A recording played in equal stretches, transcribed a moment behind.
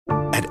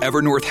At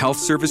Evernorth Health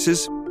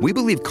Services, we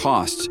believe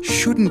costs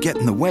shouldn't get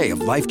in the way of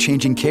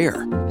life-changing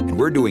care, and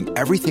we're doing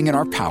everything in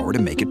our power to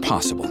make it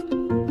possible.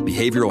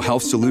 Behavioral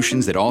health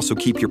solutions that also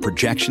keep your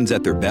projections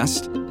at their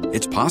best?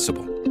 It's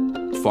possible.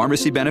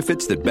 Pharmacy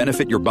benefits that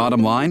benefit your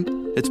bottom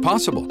line? It's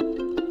possible.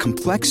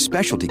 Complex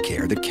specialty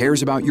care that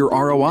cares about your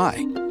ROI?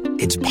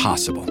 It's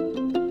possible.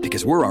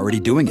 Because we're already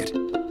doing it.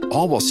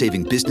 All while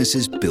saving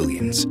businesses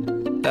billions.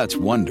 That's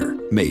Wonder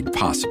made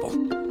possible.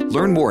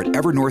 Learn more at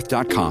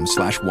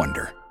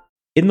evernorth.com/wonder.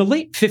 In the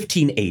late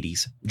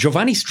 1580s,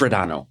 Giovanni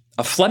Stradano,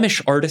 a Flemish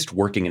artist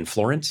working in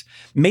Florence,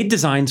 made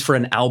designs for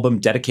an album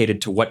dedicated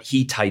to what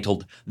he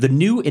titled The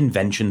New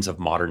Inventions of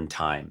Modern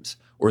Times,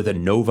 or the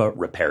Nova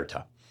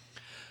Reperta.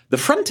 The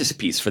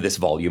frontispiece for this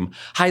volume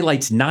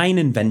highlights 9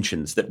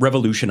 inventions that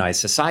revolutionized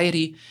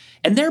society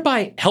and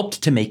thereby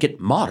helped to make it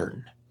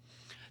modern.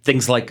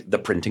 Things like the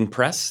printing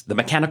press, the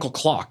mechanical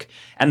clock,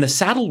 and the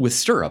saddle with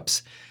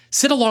stirrups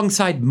sit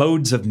alongside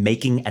modes of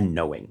making and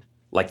knowing,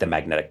 like the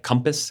magnetic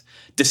compass,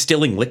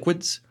 distilling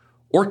liquids,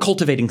 or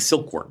cultivating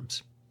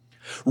silkworms.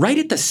 Right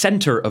at the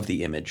center of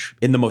the image,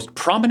 in the most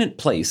prominent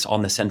place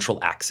on the central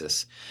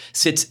axis,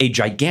 sits a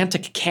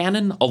gigantic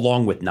cannon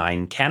along with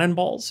 9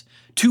 cannonballs,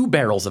 2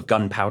 barrels of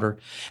gunpowder,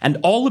 and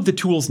all of the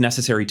tools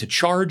necessary to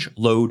charge,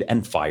 load,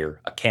 and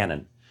fire a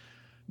cannon.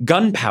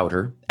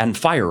 Gunpowder and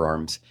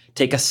firearms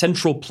take a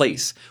central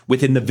place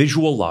within the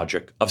visual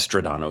logic of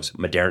Stradano's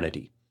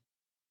modernity.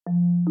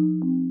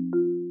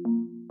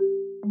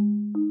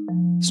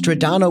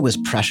 Stradano was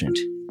prescient.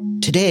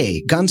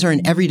 Today, guns are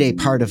an everyday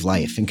part of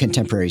life in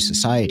contemporary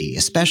society,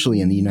 especially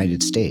in the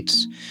United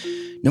States.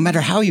 No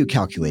matter how you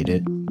calculate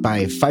it,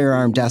 by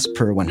firearm deaths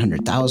per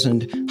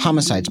 100,000,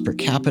 homicides per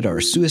capita,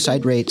 or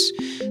suicide rates,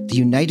 the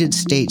United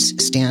States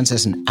stands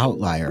as an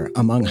outlier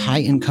among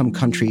high-income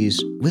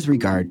countries with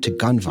regard to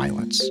gun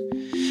violence.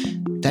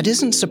 That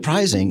isn't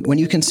surprising when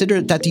you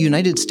consider that the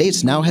United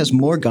States now has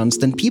more guns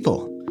than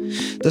people.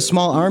 The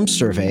Small Arms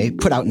Survey,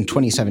 put out in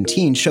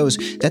 2017, shows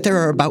that there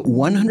are about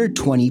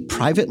 120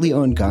 privately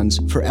owned guns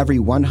for every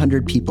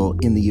 100 people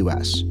in the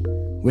U.S.,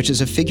 which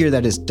is a figure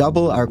that is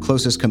double our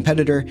closest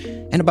competitor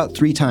and about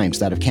 3 times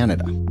that of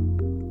Canada.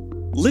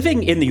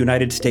 Living in the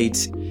United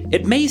States,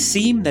 it may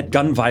seem that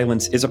gun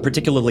violence is a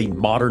particularly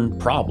modern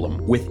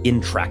problem with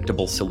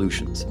intractable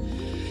solutions.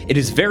 It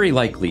is very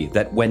likely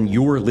that when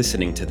you're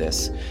listening to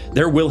this,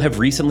 there will have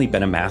recently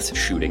been a mass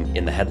shooting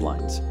in the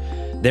headlines.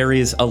 There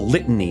is a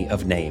litany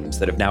of names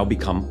that have now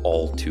become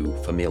all too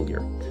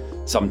familiar.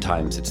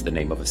 Sometimes it's the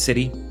name of a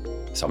city,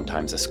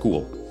 sometimes a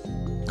school.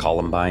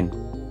 Columbine,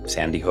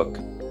 Sandy Hook,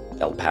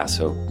 El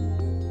Paso,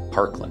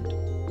 Parkland,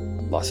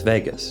 Las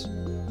Vegas,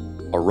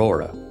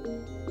 Aurora,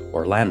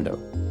 Orlando,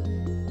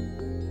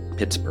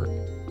 Pittsburgh.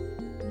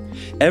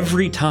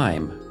 Every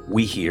time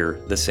we hear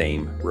the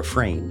same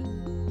refrain.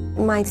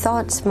 My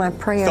thoughts, my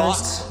prayers.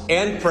 Thoughts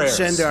and prayers.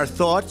 Send our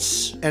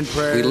thoughts and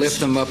prayers. We lift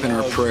them up in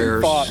our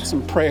prayers. Thoughts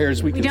and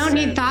prayers. We don't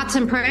need thoughts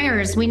and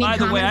prayers. We need common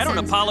sense. By the way, I don't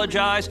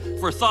apologize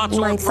for thoughts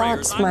or prayers. My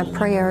thoughts, my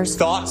prayers.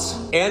 Thoughts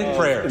and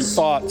prayers. And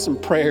thoughts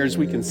and prayers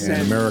we can send.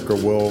 And America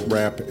will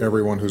wrap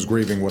everyone who's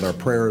grieving with our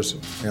prayers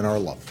and our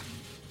love.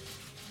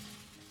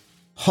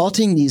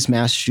 Halting these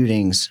mass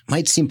shootings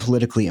might seem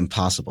politically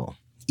impossible.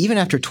 Even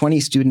after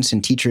 20 students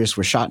and teachers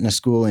were shot in a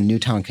school in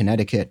Newtown,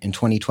 Connecticut in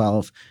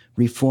 2012,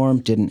 reform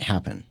didn't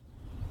happen.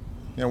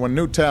 You know, when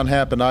Newtown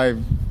happened, I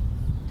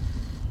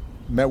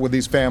met with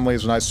these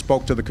families and I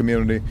spoke to the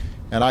community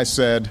and I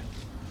said,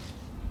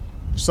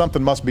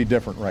 something must be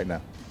different right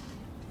now.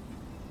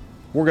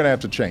 We're going to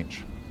have to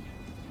change.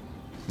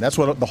 And that's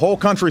what the whole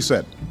country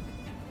said.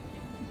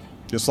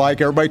 Just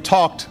like everybody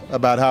talked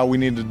about how we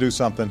needed to do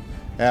something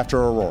after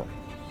Aurora.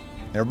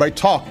 Everybody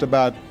talked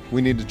about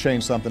we need to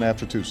change something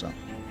after Tucson.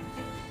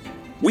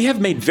 We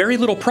have made very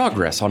little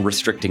progress on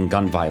restricting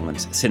gun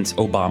violence since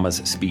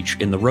Obama's speech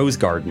in the Rose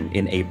Garden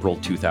in April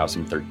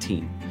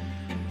 2013.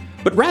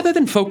 But rather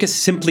than focus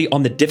simply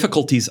on the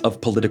difficulties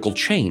of political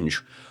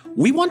change,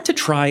 we want to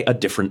try a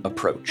different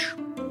approach.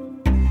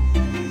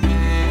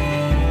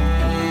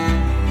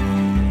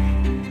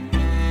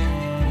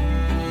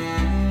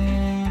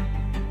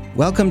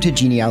 Welcome to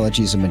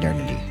Genealogies of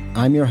Modernity.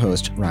 I'm your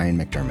host, Ryan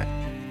McDermott.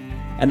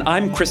 And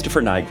I'm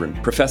Christopher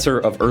Nygren, professor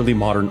of early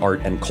modern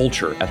art and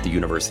culture at the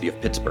University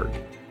of Pittsburgh.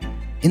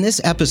 In this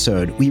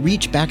episode, we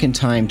reach back in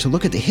time to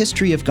look at the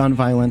history of gun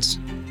violence,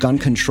 gun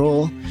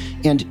control,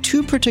 and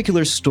 2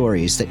 particular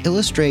stories that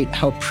illustrate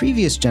how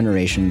previous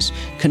generations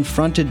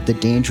confronted the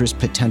dangerous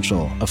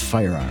potential of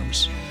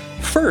firearms.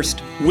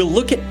 First, we'll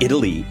look at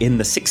Italy in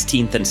the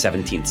 16th and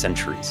 17th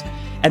centuries,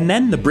 and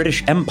then the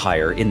British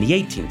Empire in the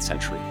 18th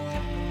century.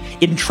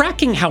 In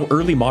tracking how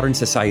early modern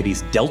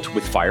societies dealt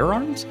with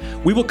firearms,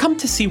 we will come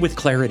to see with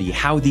clarity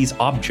how these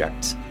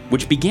objects,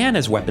 which began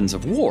as weapons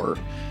of war,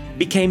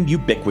 became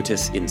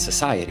ubiquitous in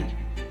society.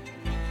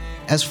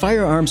 As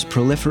firearms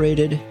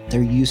proliferated,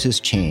 their uses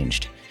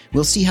changed.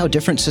 We'll see how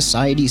different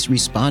societies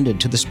responded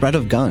to the spread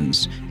of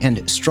guns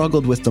and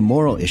struggled with the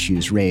moral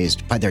issues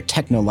raised by their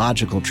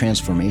technological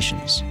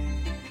transformations.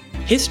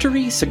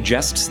 History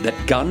suggests that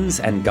guns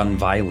and gun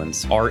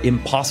violence are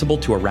impossible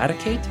to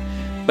eradicate,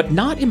 but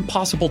not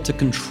impossible to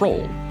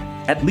control,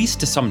 at least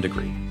to some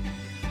degree.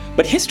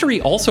 But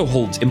history also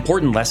holds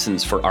important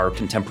lessons for our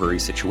contemporary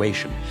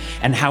situation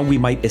and how we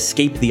might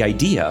escape the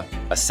idea,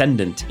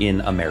 ascendant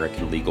in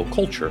American legal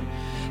culture,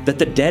 that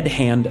the dead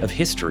hand of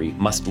history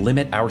must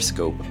limit our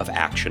scope of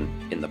action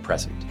in the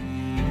present.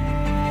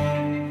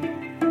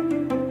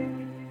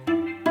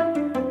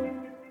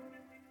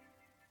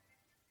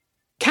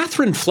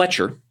 Catherine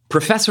Fletcher,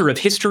 professor of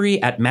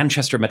history at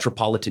Manchester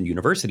Metropolitan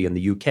University in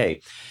the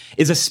UK,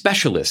 is a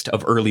specialist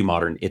of early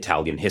modern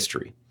Italian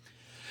history.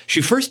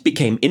 She first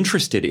became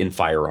interested in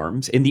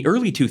firearms in the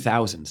early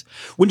 2000s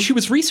when she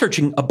was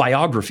researching a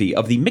biography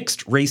of the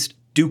mixed-race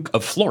Duke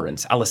of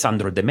Florence,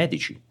 Alessandro de'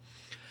 Medici.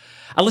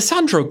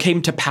 Alessandro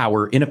came to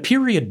power in a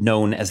period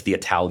known as the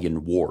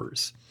Italian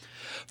Wars.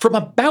 From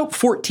about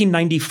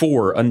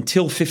 1494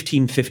 until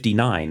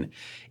 1559,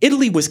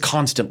 Italy was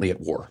constantly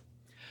at war.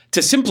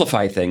 To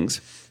simplify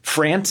things,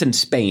 France and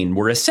Spain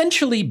were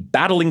essentially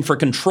battling for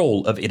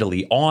control of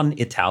Italy on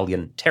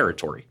Italian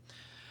territory.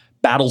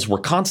 Battles were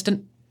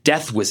constant,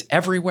 death was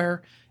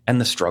everywhere, and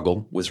the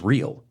struggle was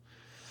real.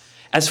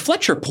 As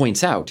Fletcher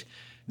points out,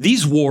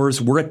 these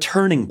wars were a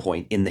turning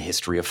point in the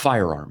history of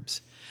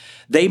firearms.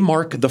 They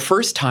mark the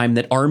first time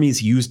that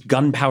armies used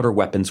gunpowder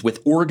weapons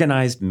with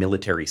organized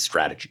military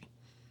strategy.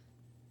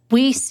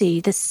 We see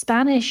the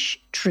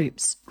Spanish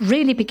troops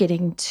really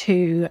beginning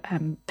to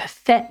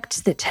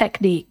perfect the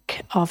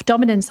technique of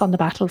dominance on the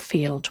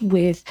battlefield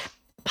with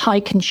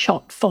pike and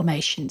shot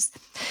formations.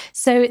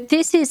 So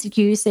this is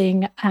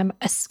using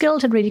a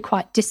skilled and really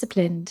quite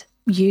disciplined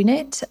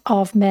unit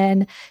of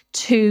men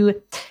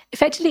to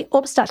effectively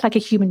almost act like a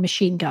human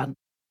machine gun.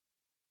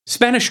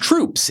 Spanish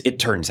troops, it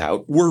turns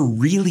out, were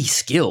really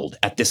skilled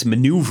at this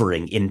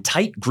maneuvering in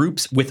tight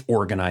groups with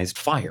organized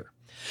fire.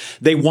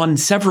 They won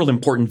several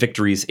important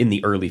victories in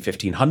the early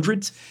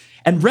 1500s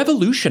and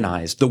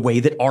revolutionized the way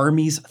that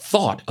armies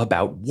thought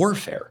about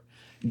warfare.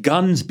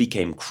 Guns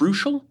became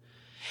crucial,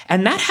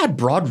 and that had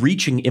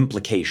broad-reaching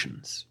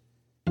implications.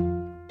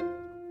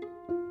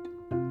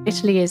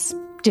 Italy is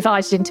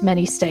divided into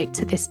many states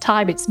at this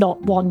time. It's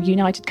not one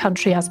united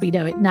country as we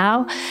know it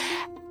now.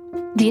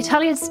 The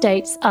Italian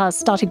states are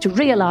starting to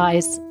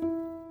realize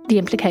the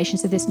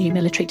implications of this new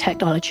military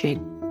technology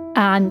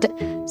and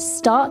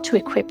start to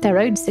equip their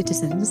own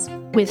citizens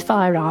with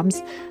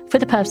firearms for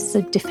the purposes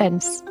of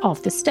defense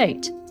of the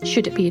state.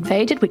 Should it be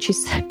invaded, which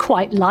is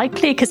quite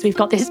likely because we've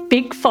got this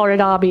big foreign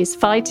armies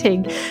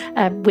fighting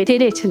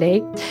within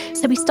Italy.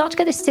 So we start to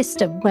get a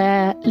system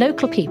where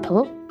local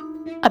people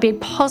are being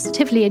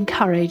positively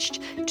encouraged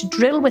to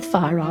drill with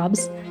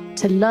firearms,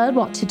 to learn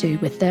what to do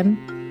with them,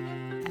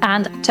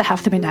 and to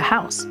have them in their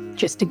house,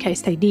 just in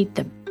case they need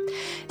them.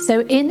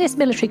 So in this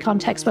military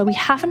context where we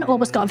haven't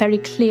always got a very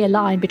clear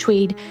line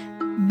between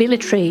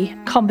military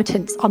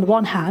combatants on the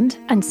one hand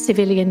and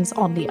civilians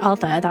on the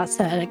other, that's,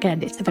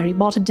 again, it's a very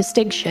modern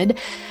distinction,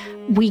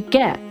 we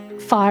get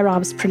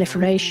firearms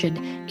proliferation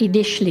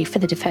initially for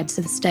the defense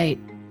of the state.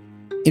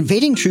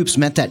 Invading troops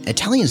meant that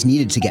Italians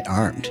needed to get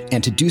armed,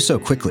 and to do so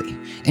quickly.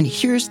 And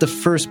here's the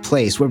first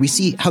place where we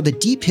see how the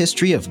deep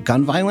history of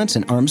gun violence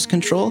and arms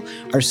control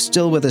are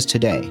still with us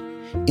today,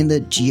 in the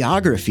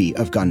geography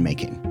of gun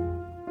making.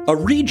 A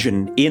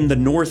region in the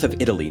north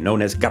of Italy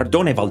known as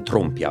Gardone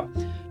Valtrompia,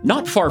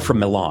 not far from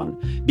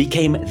Milan,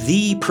 became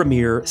the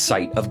premier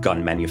site of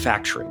gun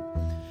manufacturing.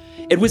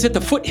 It was at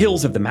the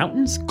foothills of the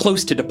mountains,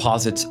 close to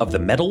deposits of the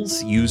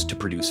metals used to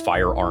produce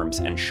firearms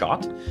and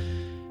shot.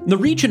 The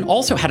region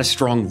also had a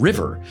strong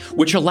river,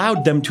 which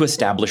allowed them to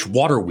establish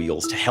water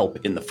wheels to help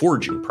in the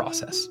forging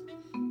process.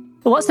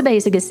 But what's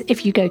amazing is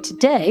if you go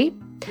today,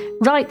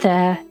 right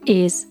there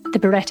is the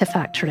Beretta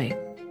factory.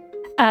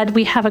 And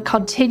we have a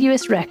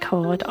continuous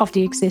record of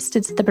the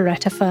existence of the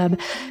Beretta firm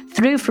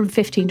through from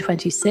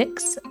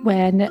 1526,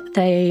 when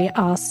they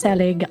are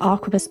selling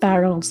arquebus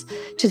barrels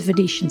to the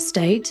Venetian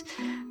state,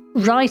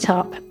 right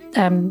up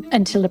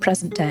until the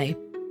present day.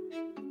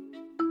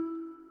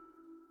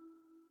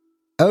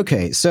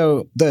 Okay,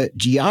 so the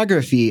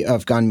geography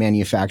of gun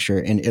manufacture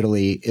in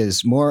Italy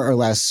is more or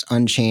less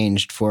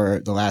unchanged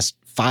for the last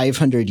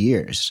 500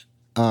 years.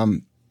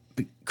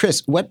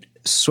 Chris, what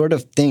sort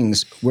of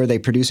things were they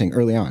producing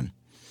early on?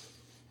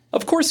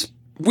 Of course,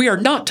 we are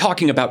not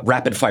talking about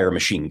rapid-fire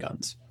machine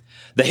guns.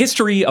 The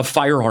history of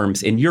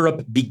firearms in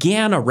Europe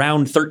began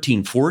around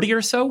 1340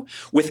 or so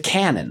with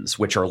cannons,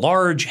 which are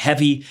large,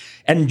 heavy,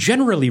 and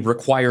generally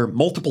require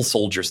multiple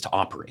soldiers to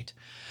operate.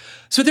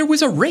 So there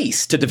was a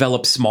race to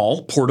develop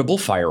small, portable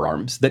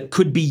firearms that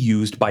could be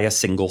used by a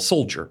single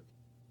soldier.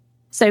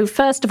 So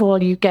first of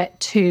all, you get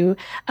to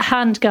a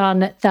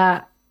handgun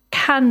that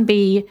can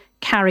be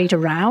carried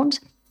around,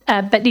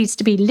 but needs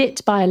to be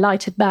lit by a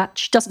lighted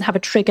match, doesn't have a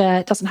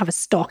trigger, doesn't have a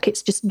stock.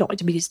 It's just not,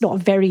 it's not a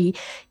very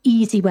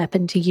easy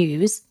weapon to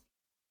use.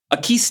 A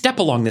key step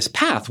along this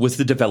path was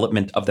the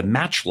development of the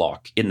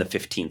matchlock in the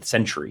 15th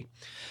century.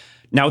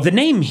 Now, the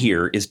name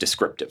here is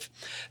descriptive.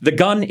 The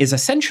gun is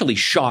essentially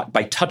shot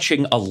by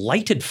touching a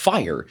lighted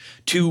fire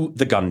to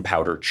the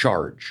gunpowder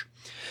charge.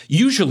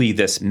 Usually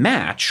this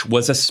match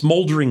was a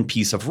smoldering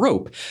piece of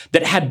rope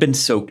that had been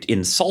soaked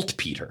in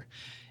saltpeter,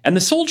 and the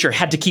soldier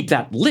had to keep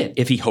that lit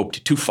if he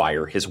hoped to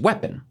fire his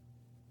weapon.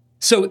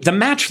 So the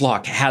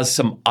matchlock has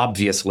some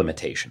obvious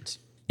limitations.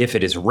 If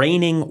it is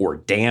raining or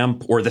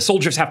damp, or the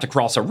soldiers have to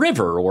cross a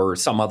river or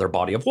some other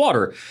body of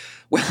water,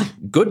 well,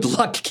 good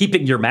luck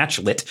keeping your match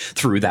lit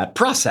through that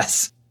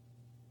process.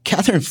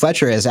 Catherine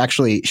Fletcher has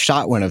actually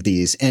shot one of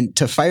these, and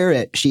to fire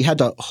it, she had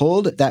to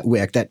hold that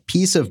wick, that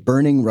piece of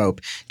burning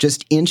rope,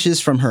 just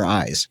inches from her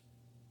eyes.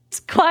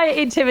 It's quite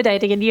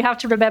intimidating, and you have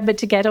to remember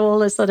to get all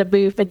the sort of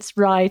movements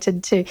right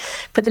and to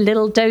put the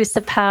little dose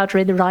of powder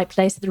in the right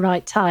place at the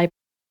right time.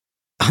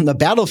 On the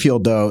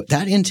battlefield, though,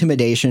 that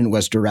intimidation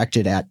was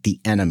directed at the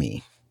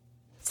enemy.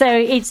 So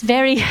it's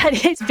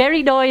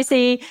very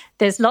noisy.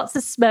 There's lots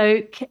of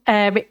smoke.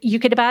 You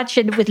can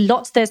imagine with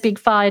lots of those being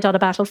fired on a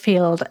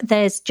battlefield,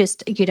 there's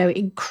just,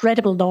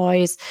 incredible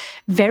noise,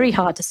 very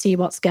hard to see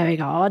what's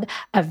going on,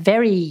 a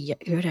very,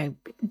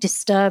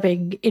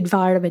 disturbing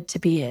environment to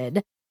be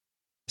in.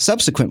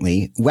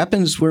 Subsequently,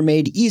 weapons were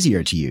made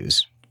easier to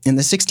use. In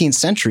the 16th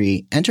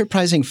century,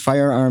 enterprising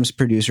firearms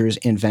producers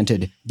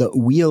invented the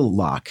wheel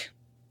lock.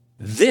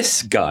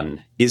 This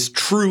gun is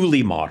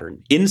truly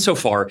modern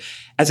insofar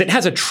as it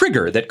has a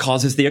trigger that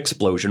causes the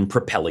explosion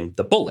propelling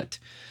the bullet.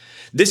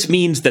 This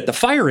means that the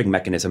firing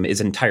mechanism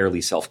is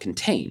entirely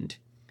self-contained.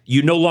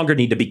 You no longer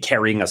need to be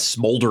carrying a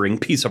smoldering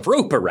piece of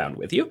rope around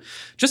with you.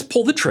 Just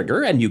pull the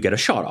trigger and you get a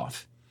shot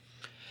off.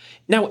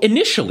 Now,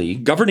 initially,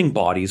 governing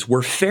bodies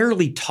were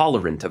fairly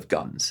tolerant of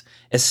guns,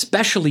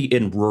 especially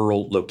in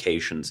rural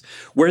locations,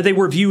 where they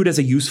were viewed as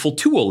a useful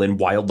tool in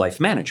wildlife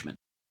management.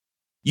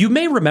 You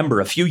may remember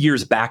a few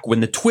years back when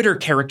the Twitter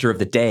character of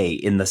the day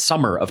in the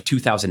summer of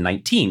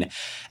 2019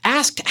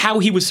 asked how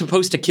he was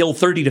supposed to kill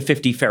 30 to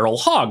 50 feral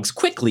hogs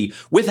quickly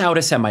without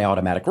a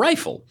semi-automatic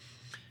rifle.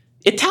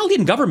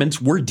 Italian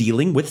governments were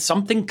dealing with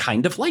something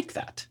kind of like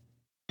that.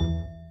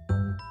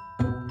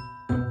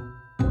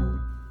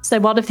 So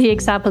one of the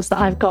examples that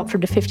I've got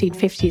from the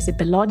 1550s in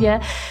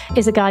Bologna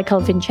is a guy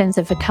called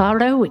Vincenzo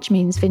Vaccaro, which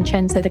means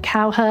Vincenzo the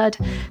cowherd,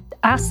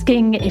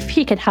 asking if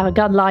he could have a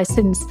gun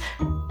license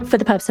for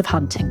the purpose of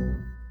hunting.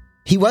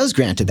 He was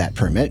granted that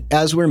permit,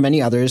 as were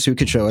many others who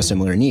could show a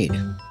similar need.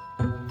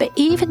 But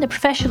even the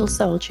professional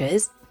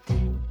soldiers,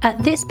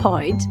 at this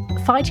point,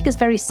 fighting is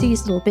very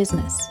seasonal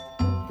business.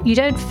 You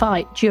don't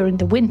fight during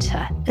the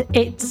winter.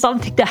 It's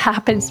something that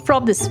happens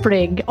from the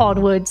spring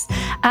onwards,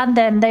 and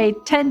then they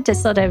tend to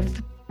sort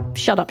of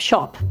shut up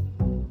shop.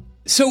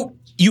 So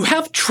you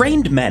have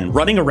trained men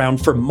running around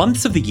for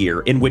months of the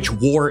year in which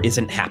war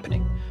isn't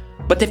happening,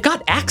 but they've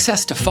got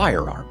access to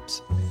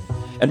firearms.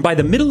 And by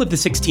the middle of the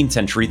 16th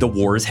century, the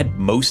wars had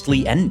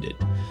mostly ended.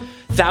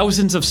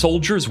 Thousands of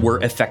soldiers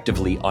were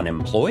effectively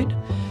unemployed,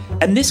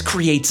 and this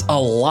creates a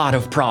lot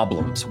of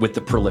problems with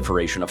the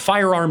proliferation of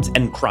firearms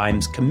and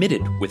crimes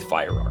committed with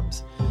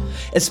firearms.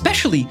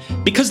 Especially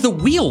because the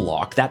wheel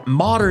lock, that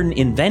modern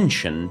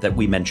invention that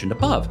we mentioned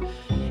above,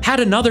 had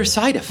another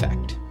side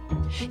effect.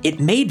 It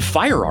made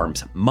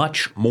firearms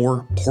much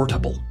more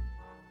portable.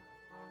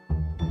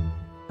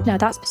 Now,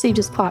 that's perceived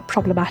as quite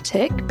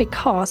problematic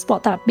because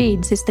what that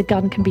means is the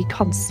gun can be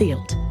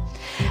concealed.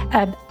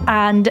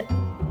 And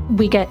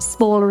we get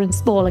smaller and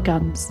smaller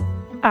guns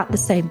at the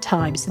same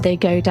time. So they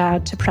go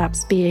down to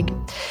perhaps being,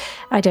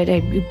 8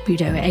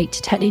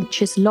 to 10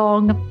 inches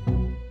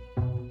long.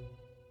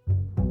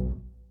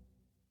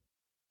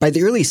 By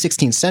the early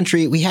 16th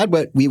century, we had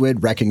what we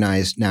would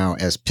recognize now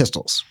as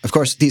pistols. Of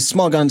course, these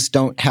small guns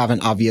don't have an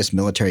obvious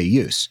military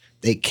use.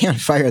 They can't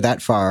fire that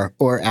far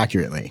or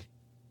accurately.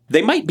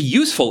 They might be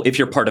useful if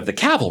you're part of the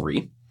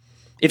cavalry.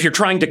 If you're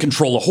trying to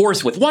control a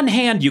horse with one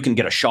hand, you can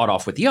get a shot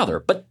off with the other,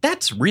 but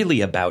that's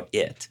really about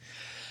it.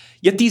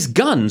 Yet these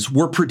guns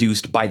were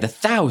produced by the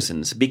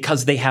thousands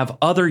because they have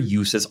other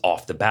uses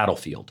off the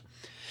battlefield.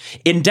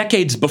 In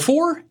decades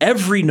before,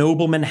 every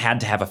nobleman had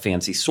to have a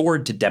fancy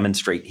sword to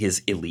demonstrate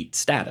his elite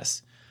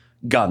status.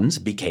 Guns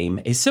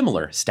became a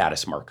similar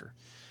status marker.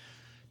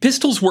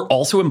 Pistols were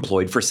also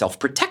employed for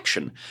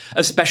self-protection,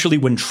 especially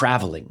when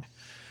traveling.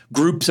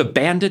 Groups of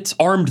bandits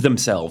armed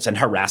themselves and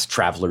harassed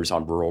travelers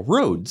on rural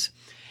roads.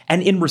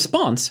 And in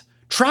response,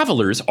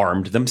 travelers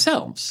armed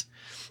themselves.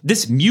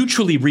 This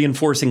mutually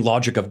reinforcing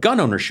logic of gun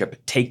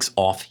ownership takes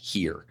off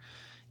here.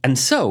 And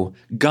so,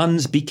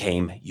 guns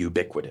became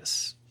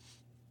ubiquitous.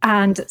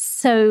 And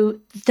so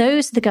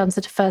those are the guns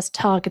that are first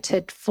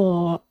targeted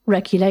for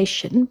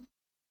regulation.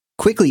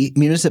 Quickly,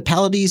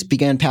 municipalities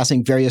began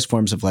passing various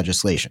forms of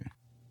legislation.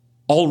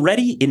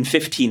 Already in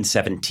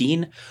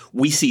 1517,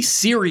 we see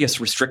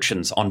serious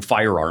restrictions on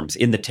firearms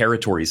in the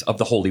territories of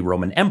the Holy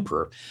Roman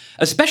Emperor,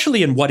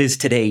 especially in what is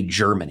today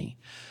Germany.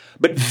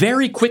 But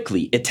very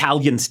quickly,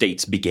 Italian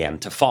states began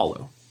to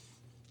follow.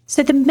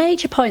 So the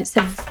major points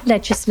of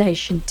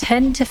legislation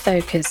tend to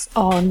focus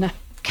on,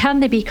 can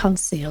they be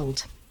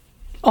concealed?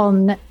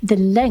 On the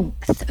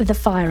length of the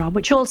firearm,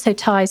 which also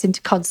ties into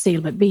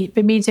concealment.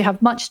 It means you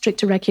have much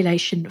stricter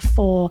regulation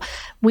for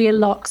wheel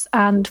locks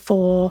and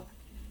for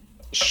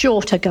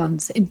shorter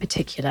guns in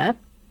particular,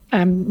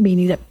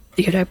 meaning that,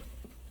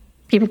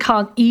 People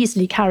can't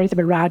easily carry them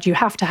around. You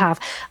have to have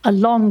a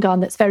long gun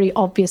that's very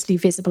obviously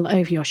visible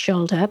over your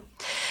shoulder.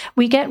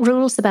 We get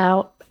rules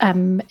about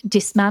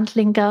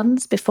dismantling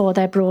guns before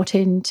they're brought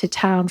into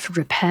town for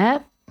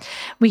repair.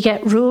 We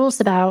get rules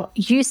about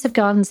use of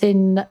guns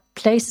in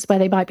places where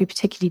they might be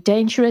particularly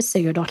dangerous. So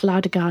you're not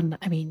allowed a gun,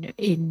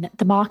 in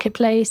the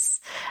marketplace.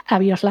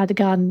 You're not allowed a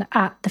gun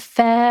at the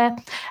fair.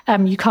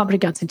 You can't bring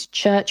guns into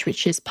church,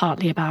 which is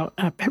partly about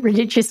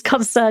religious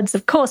concerns,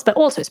 of course, but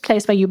also it's a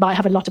place where you might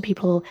have a lot of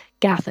people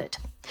gathered.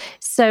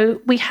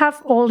 So we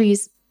have all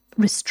these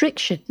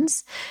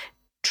restrictions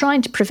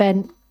trying to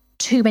prevent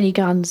too many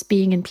guns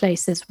being in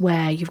places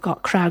where you've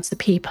got crowds of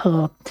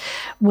people,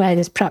 where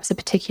there's perhaps a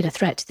particular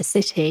threat to the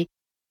city.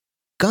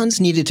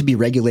 Guns needed to be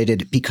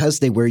regulated because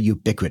they were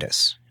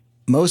ubiquitous.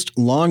 Most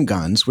long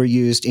guns were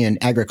used in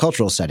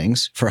agricultural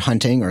settings for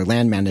hunting or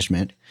land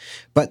management,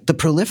 but the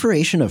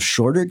proliferation of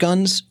shorter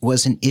guns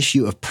was an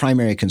issue of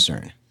primary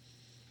concern.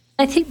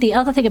 I think the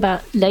other thing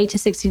about later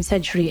 16th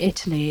century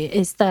Italy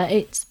is that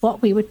it's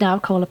what we would now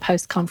call a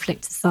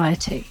post-conflict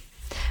society,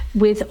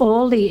 with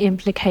all the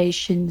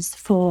implications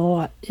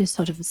for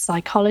sort of the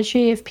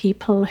psychology of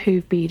people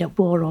who've been at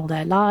war all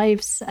their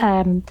lives,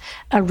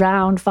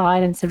 around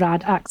violence,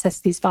 around access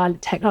to these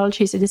violent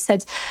technologies, in a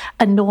sense,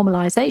 a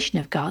normalization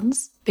of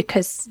guns,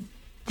 because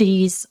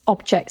these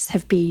objects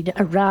have been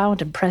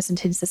around and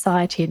present in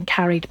society and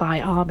carried by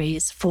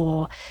armies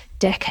for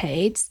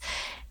decades.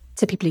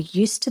 So people are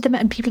used to them,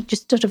 and people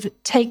just sort of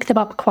take them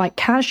up quite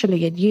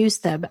casually and use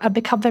them and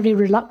become very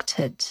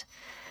reluctant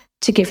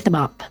to give them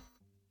up.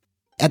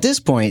 At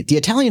this point, the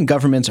Italian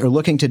governments are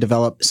looking to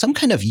develop some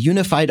kind of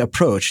unified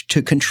approach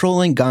to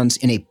controlling guns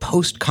in a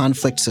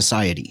post-conflict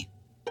society.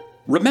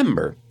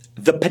 Remember,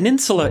 the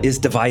peninsula is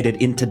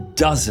divided into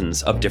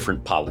dozens of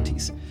different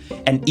polities,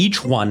 and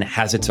each one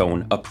has its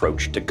own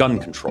approach to gun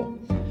control.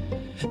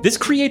 This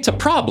creates a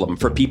problem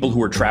for people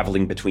who are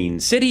traveling between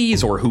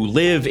cities or who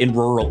live in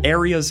rural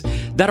areas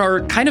that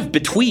are kind of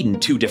between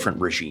two different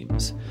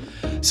regimes.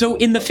 So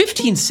in the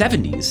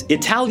 1570s,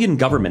 Italian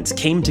governments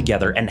came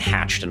together and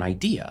hatched an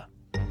idea.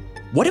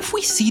 What if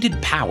we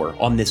ceded power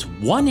on this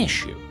one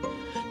issue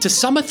to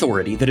some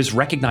authority that is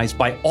recognized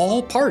by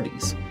all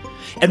parties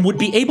and would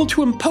be able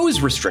to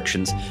impose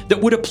restrictions that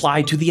would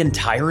apply to the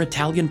entire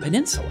Italian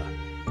peninsula?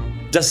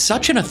 Does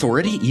such an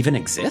authority even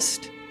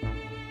exist?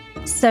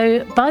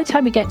 So by the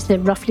time we get to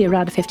roughly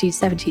around the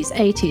 1570s,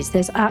 80s,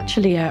 there's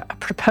actually a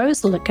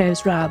proposal that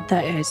goes around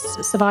that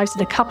survives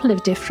in a couple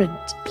of different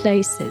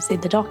places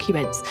in the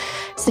documents,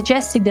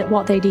 suggesting that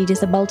what they need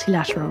is a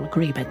multilateral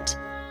agreement,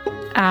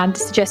 and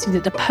suggesting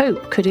that the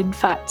Pope could in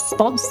fact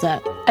sponsor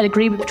an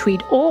agreement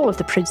between all of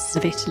the princes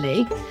of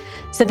Italy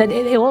so that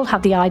they all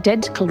have the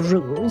identical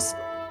rules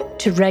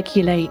to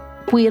regulate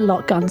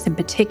wheel-lock guns in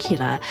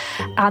particular,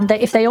 and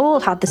that if they all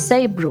had the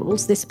same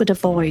rules, this would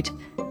avoid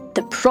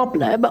the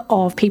problem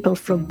of people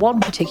from one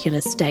particular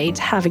state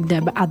having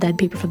them and then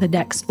people from the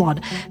next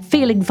one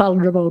feeling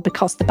vulnerable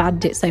because the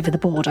bandits over the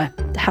border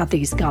had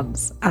these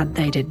guns and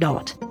they did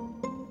not.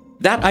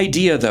 That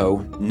idea,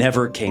 though,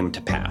 never came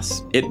to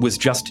pass. It was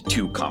just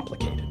too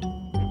complicated.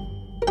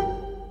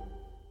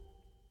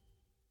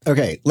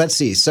 Okay, let's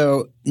see.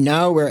 So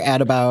now we're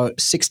at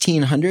about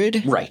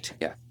 1600? Right,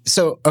 yeah.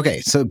 So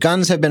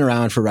guns have been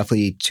around for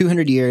roughly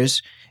 200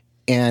 years,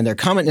 and they're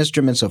common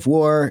instruments of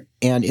war.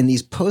 And in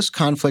these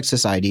post-conflict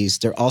societies,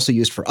 they're also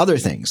used for other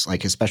things,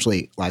 like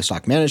especially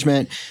livestock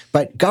management.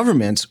 But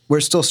governments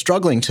were still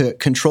struggling to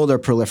control their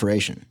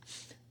proliferation.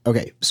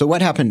 Okay, so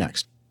what happened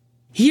next?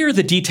 Here,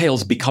 the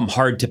details become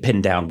hard to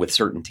pin down with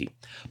certainty.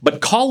 But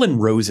Colin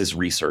Rose's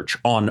research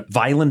on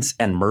violence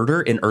and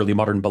murder in early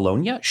modern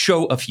Bologna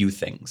show a few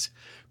things.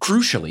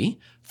 Crucially,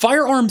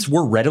 firearms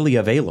were readily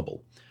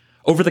available.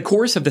 Over the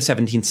course of the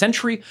 17th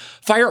century,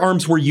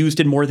 firearms were used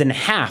in more than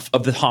half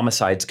of the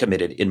homicides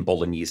committed in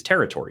Bolognese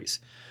territories.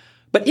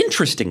 But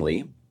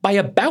interestingly, by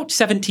about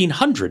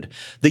 1700,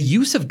 the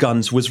use of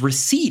guns was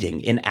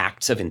receding in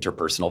acts of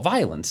interpersonal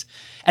violence,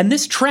 and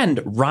this trend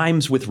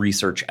rhymes with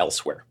research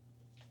elsewhere.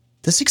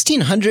 The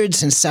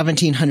 1600s and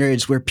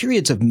 1700s were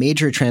periods of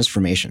major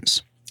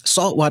transformations.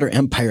 Saltwater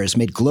empires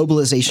made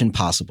globalization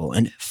possible,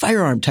 and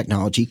firearm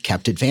technology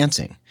kept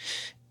advancing.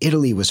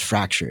 Italy was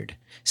fractured.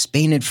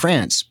 Spain and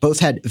France both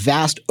had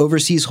vast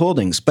overseas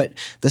holdings, but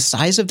the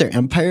size of their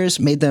empires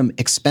made them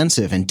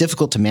expensive and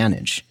difficult to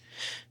manage.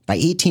 By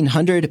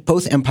 1800,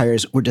 both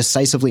empires were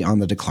decisively on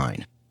the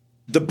decline.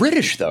 The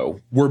British,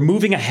 though, were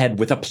moving ahead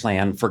with a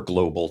plan for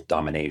global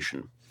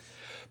domination.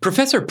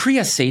 Professor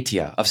Priya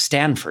Setia of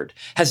Stanford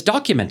has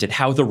documented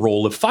how the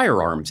role of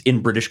firearms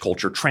in British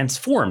culture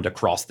transformed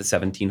across the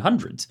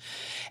 1700s.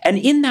 And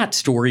in that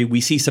story,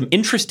 we see some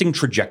interesting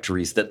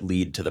trajectories that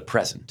lead to the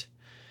present.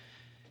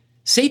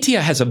 Setia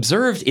has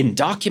observed in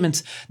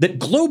documents that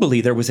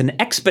globally there was an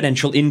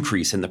exponential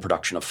increase in the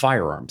production of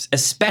firearms,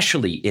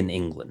 especially in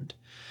England.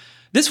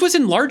 This was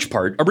in large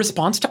part a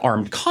response to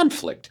armed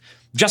conflict,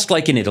 just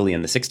like in Italy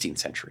in the 16th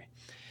century.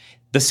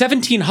 The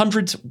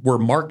 1700s were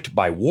marked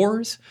by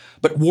wars,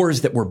 but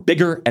wars that were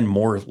bigger and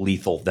more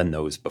lethal than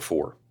those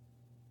before.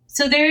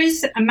 So there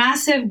is a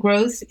massive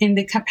growth in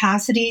the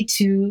capacity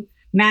to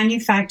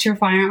manufacture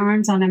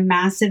firearms on a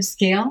massive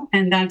scale,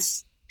 and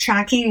that's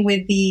tracking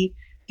with the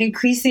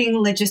increasing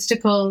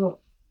logistical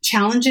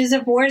challenges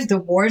of wars. The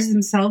wars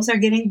themselves are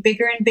getting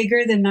bigger and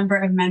bigger. The number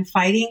of men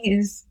fighting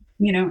is,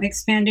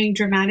 expanding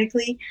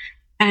dramatically.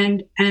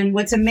 And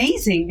what's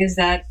amazing is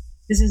that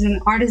this is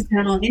an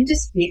artisanal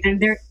industry, and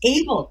they're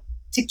able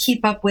to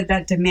keep up with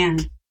that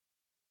demand.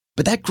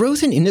 But that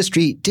growth in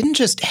industry didn't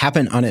just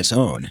happen on its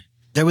own.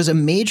 There was a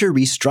major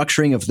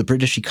restructuring of the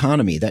British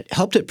economy that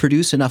helped it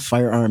produce enough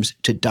firearms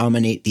to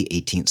dominate the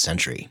 18th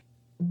century.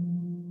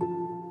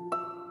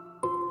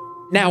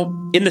 Now,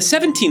 in the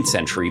 17th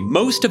century,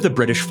 most of the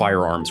British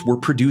firearms were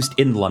produced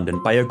in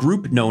London by a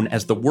group known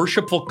as the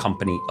Worshipful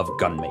Company of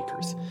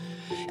Gunmakers.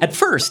 At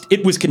first,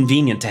 it was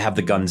convenient to have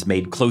the guns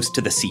made close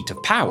to the seat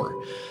of power.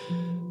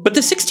 But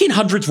the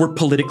 1600s were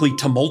politically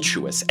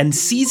tumultuous, and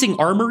seizing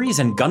armories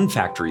and gun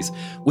factories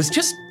was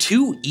just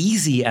too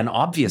easy and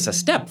obvious a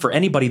step for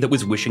anybody that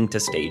was wishing to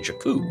stage a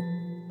coup.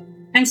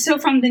 And so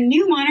from the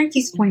new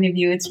monarchy's point of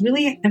view, it's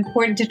really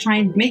important to try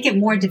and make it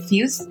more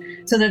diffuse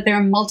so that there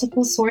are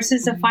multiple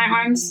sources of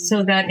firearms,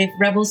 so that if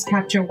rebels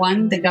capture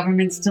one, the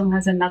government still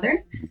has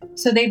another.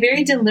 So they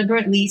very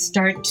deliberately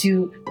start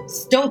to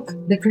stoke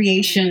the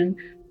creation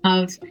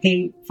of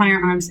a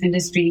firearms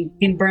industry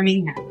in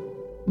Birmingham.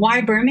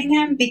 Why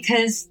Birmingham?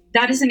 Because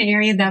that is an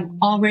area that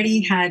already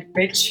had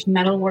rich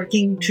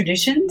metalworking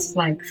traditions,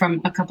 like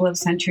from a couple of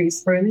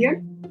centuries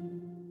earlier.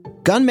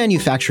 Gun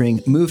manufacturing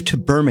moved to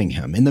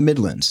Birmingham in the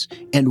Midlands,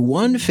 and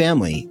one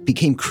family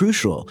became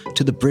crucial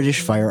to the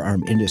British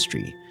firearm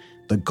industry,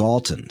 the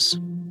Galtons.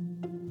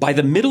 By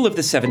the middle of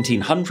the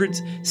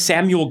 1700s,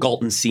 Samuel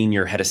Galton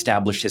Sr. had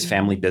established his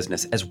family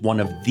business as one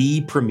of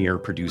the premier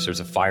producers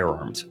of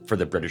firearms for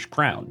the British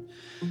Crown.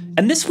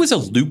 And this was a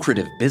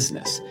lucrative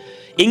business.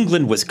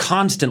 England was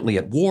constantly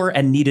at war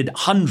and needed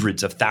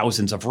hundreds of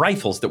thousands of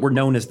rifles that were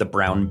known as the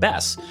Brown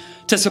Bess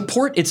to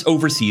support its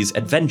overseas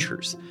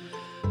adventures.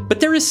 But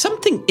there is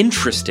something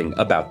interesting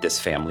about this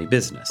family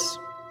business.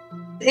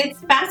 It's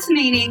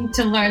fascinating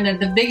to learn that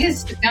the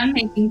biggest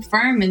gun-making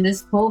firm in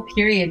this whole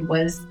period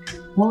was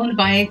owned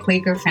by a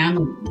Quaker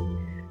family.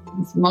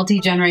 It's a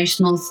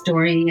multi-generational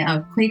story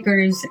of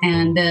Quakers,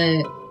 and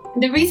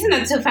the reason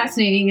that's so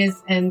fascinating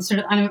is and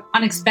sort of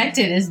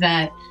unexpected is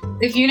that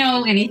if you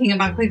know anything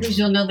about Quakers,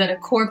 you'll know that a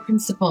core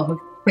principle of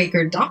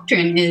Quaker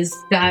doctrine is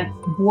that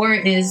war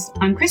is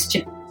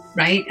unchristian,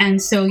 right?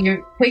 And so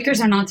your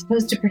Quakers are not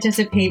supposed to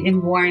participate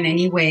in war in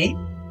any way,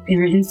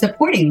 in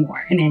supporting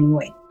war in any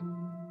way.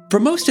 For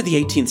most of the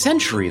 18th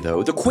century,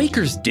 though, the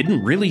Quakers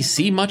didn't really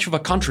see much of a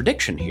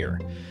contradiction here.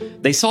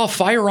 They saw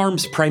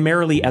firearms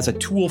primarily as a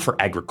tool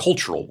for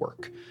agricultural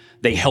work.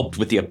 They helped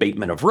with the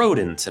abatement of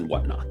rodents and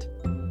whatnot.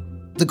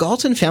 The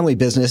Galton family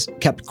business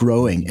kept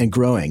growing and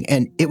growing,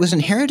 and it was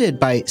inherited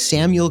by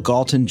Samuel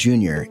Galton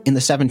Jr. in the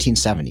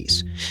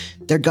 1770s.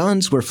 Their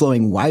guns were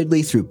flowing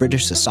widely through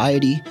British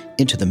society,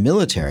 into the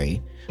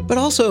military, but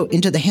also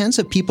into the hands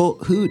of people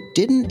who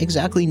didn't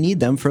exactly need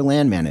them for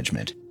land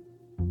management.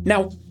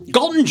 Now,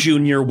 Galton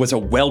Jr. was a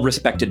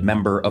well-respected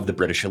member of the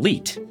British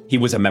elite. He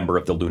was a member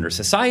of the Lunar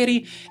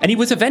Society, and he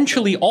was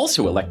eventually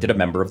also elected a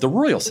member of the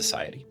Royal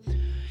Society.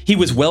 He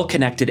was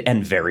well-connected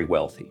and very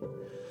wealthy.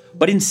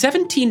 But in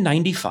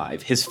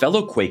 1795, his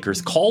fellow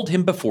Quakers called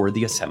him before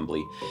the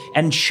assembly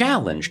and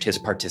challenged his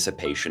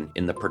participation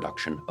in the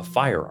production of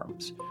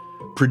firearms.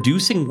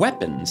 Producing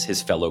weapons,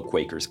 his fellow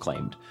Quakers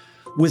claimed,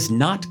 was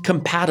not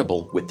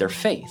compatible with their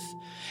faith,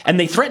 and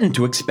they threatened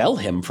to expel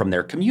him from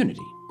their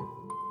community.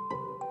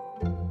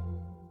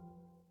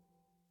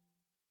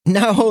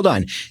 Now, hold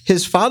on.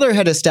 His father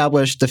had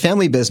established the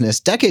family business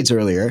decades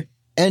earlier,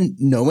 and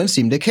no one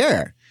seemed to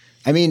care.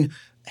 I mean,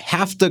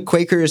 half the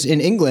Quakers in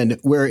England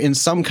were in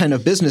some kind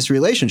of business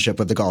relationship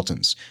with the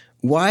Galtons.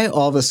 Why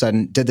all of a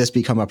sudden did this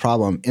become a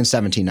problem in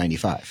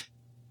 1795?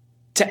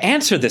 To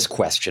answer this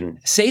question,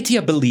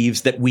 Satia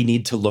believes that we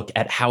need to look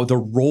at how the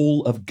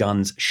role of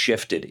guns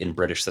shifted in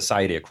British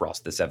society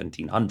across the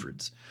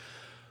 1700s.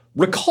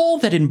 Recall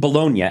that in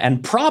Bologna,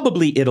 and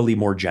probably Italy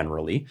more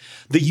generally,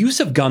 the use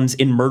of guns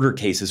in murder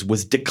cases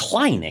was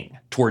declining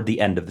toward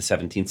the end of the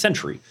 17th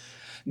century.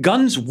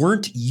 Guns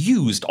weren't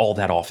used all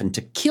that often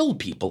to kill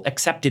people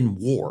except in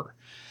war.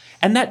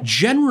 And that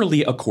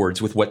generally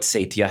accords with what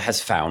Satia has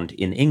found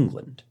in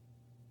England.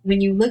 When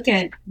you look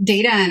at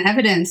data and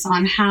evidence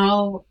on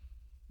how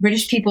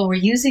British people were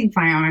using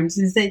firearms,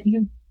 is that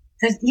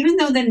even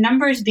though the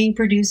numbers being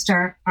produced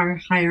are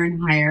higher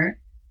and higher,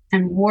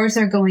 and wars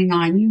are going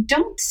on, you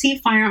don't see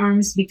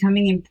firearms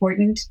becoming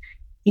important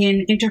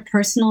in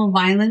interpersonal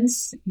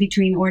violence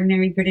between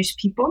ordinary British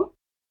people.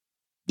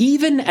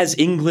 Even as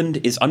England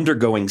is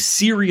undergoing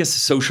serious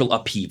social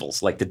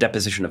upheavals like the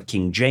deposition of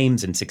King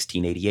James in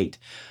 1688,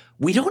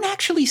 we don't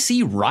actually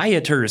see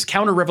rioters,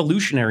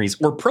 counter-revolutionaries,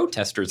 or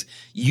protesters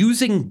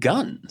using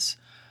guns.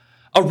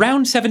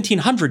 Around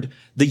 1700,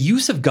 the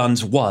use of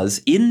guns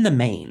was, in the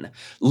main,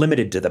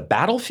 limited to the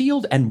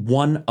battlefield and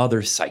one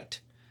other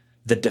site: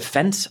 the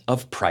defense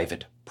of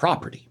private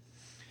property.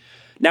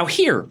 Now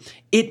here,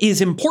 it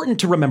is important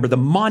to remember the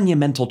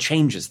monumental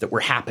changes that were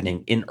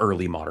happening in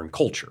early modern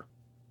culture.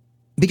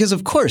 Because,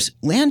 of course,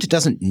 land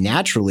doesn't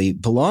naturally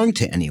belong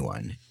to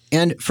anyone.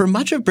 And for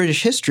much of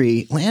British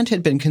history, land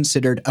had been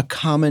considered a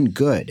common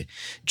good,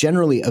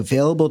 generally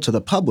available to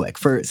the public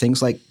for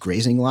things like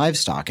grazing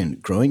livestock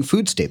and growing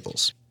food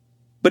staples.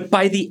 But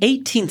by the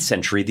 18th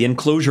century, the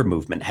enclosure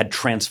movement had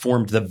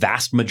transformed the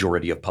vast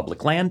majority of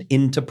public land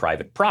into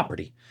private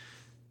property.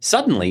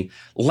 Suddenly,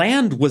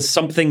 land was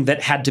something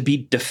that had to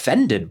be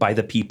defended by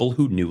the people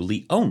who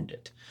newly owned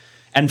it.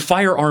 And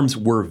firearms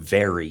were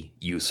very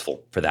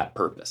useful for that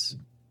purpose.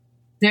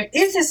 There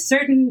is a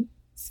certain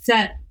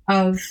set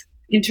of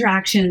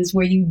interactions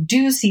where you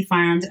do see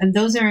firearms, and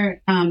those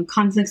are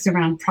conflicts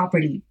around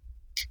property.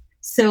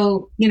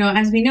 So,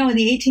 as we know,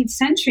 the 18th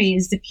century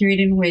is the period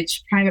in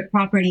which private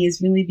property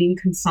is really being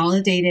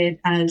consolidated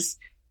as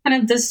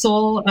kind of the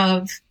soul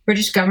of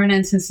British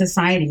governance and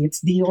society.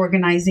 It's the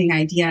organizing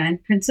idea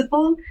and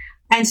principle.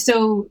 And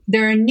so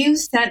there are a new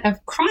set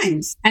of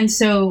crimes. And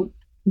so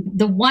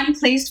the one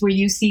place where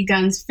you see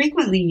guns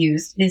frequently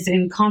used is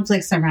in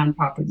conflicts around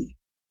property.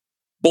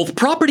 Both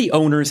property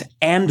owners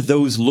and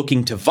those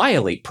looking to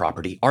violate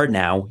property are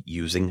now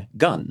using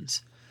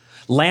guns.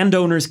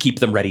 Landowners keep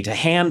them ready to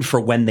hand for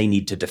when they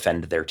need to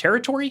defend their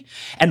territory,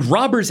 and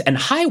robbers and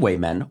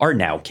highwaymen are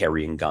now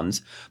carrying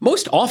guns,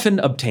 most often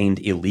obtained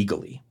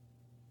illegally.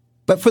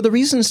 But for the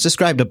reasons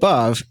described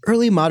above,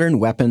 early modern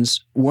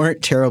weapons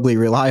weren't terribly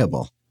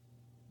reliable.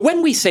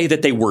 When we say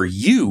that they were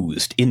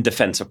used in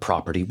defense of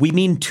property, we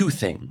mean two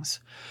things.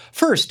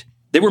 First,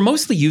 they were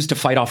mostly used to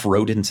fight off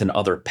rodents and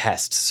other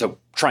pests, so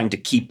trying to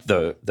keep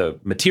the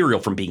material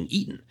from being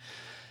eaten.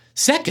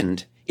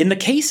 Second, in the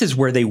cases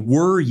where they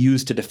were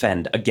used to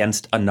defend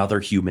against another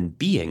human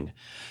being,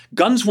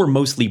 guns were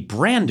mostly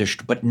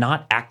brandished but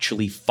not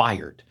actually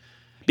fired,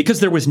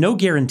 because there was no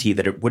guarantee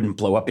that it wouldn't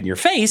blow up in your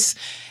face,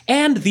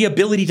 and the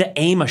ability to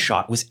aim a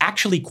shot was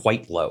actually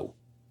quite low.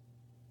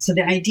 So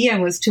the idea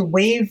was to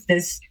wave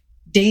this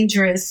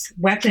dangerous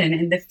weapon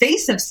in the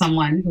face of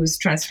someone who's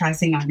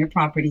trespassing on your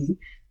property,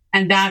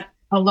 and that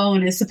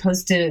alone is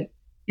supposed to,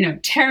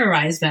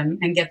 terrorize them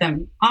and get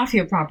them off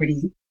your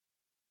property.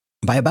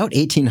 By about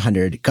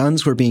 1800,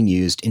 guns were being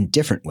used in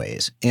different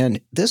ways,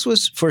 and this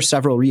was for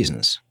several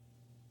reasons.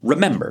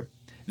 Remember,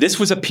 this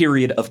was a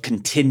period of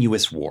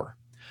continuous war.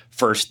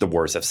 First, the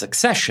Wars of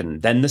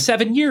Succession, then the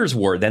 7 Years'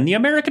 War, then the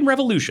American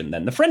Revolution,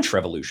 then the French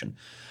Revolution.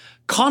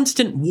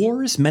 Constant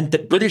wars meant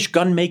that British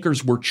gun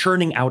makers were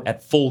churning out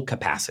at full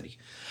capacity.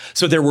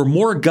 So there were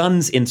more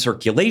guns in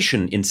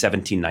circulation in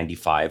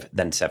 1795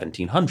 than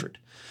 1700.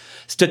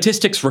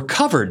 Statistics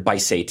recovered by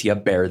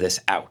Satia bear this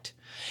out.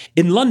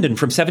 In London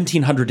from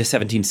 1700 to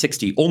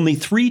 1760, only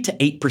 3 to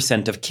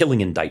 8% of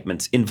killing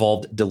indictments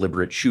involved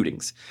deliberate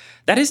shootings.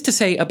 That is to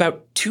say,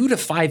 about 2 to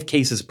 5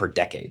 cases per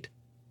decade.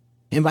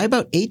 And by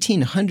about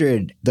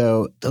 1800,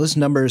 though, those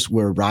numbers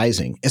were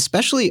rising,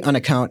 especially on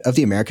account of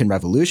the American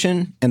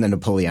Revolution and the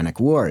Napoleonic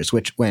Wars,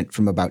 which went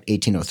from about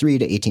 1803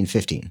 to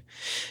 1815.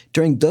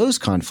 During those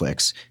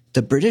conflicts,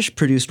 the British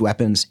produced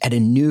weapons at a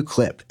new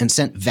clip and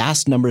sent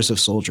vast numbers of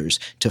soldiers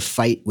to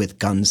fight with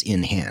guns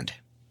in hand.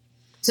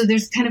 So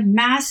there's kind of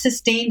mass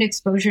sustained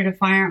exposure to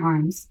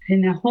firearms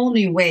in a whole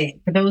new way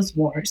for those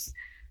wars.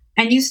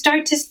 And you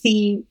start to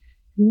see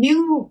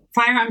new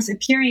firearms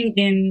appearing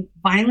in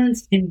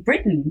violence in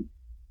Britain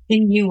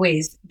in new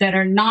ways that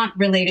are not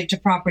related to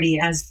property.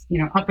 As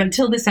up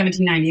until the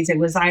 1790s, it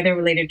was either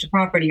related to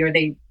property or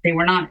they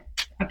were not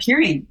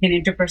appearing in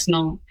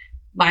interpersonal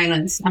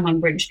violence among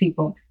British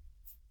people.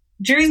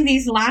 During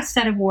these last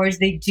set of wars,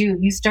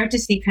 you start to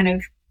see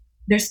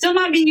they're still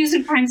not being used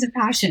in crimes of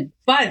passion,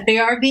 but they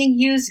are being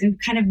used in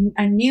kind of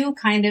a new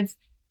kind of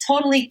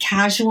totally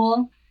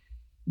casual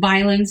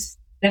violence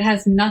that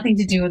has nothing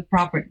to do with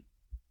property.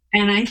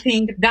 And I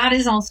think that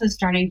is also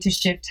starting to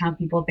shift how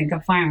people think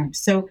of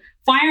firearms. So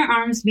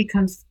firearms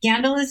become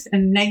scandalous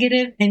and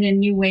negative in a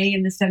new way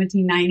in the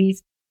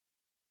 1790s.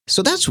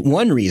 So that's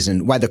one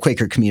reason why the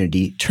Quaker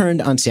community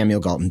turned on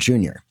Samuel Galton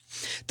Jr.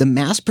 The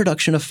mass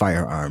production of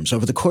firearms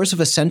over the course of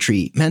a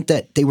century meant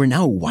that they were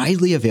now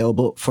widely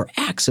available for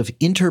acts of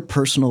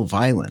interpersonal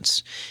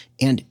violence,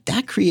 and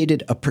that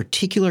created a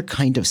particular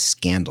kind of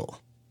scandal.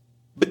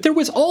 But there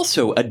was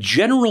also a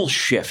general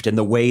shift in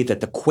the way that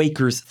the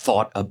Quakers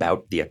thought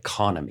about the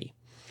economy.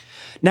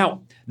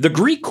 Now, the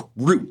Greek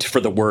root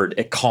for the word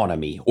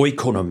economy,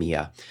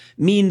 oikonomia,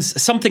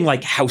 means something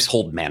like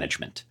household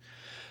management.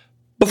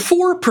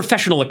 Before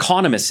professional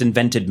economists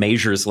invented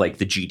measures like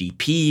the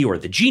GDP or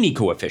the Gini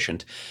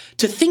coefficient,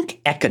 to think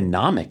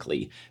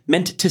economically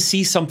meant to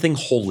see something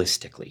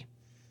holistically.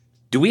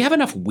 Do we have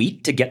enough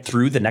wheat to get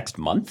through the next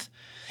month?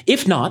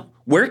 If not,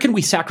 where can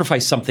we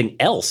sacrifice something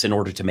else in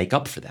order to make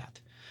up for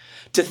that?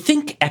 To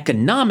think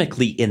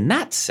economically in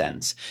that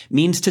sense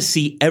means to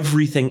see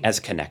everything as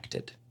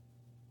connected.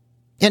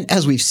 And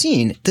as we've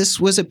seen,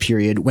 this was a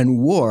period when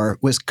war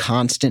was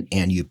constant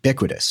and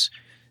ubiquitous.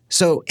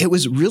 So it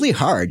was really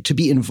hard to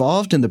be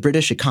involved in the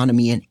British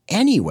economy in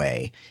any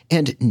way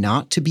and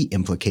not to be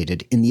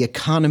implicated in the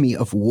economy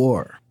of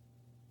war.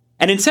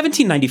 And in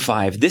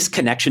 1795, this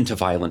connection to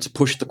violence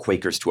pushed the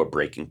Quakers to a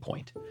breaking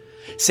point.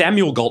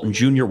 Samuel Galton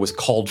Jr. was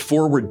called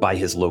forward by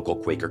his local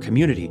Quaker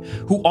community,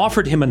 who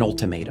offered him an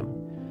ultimatum.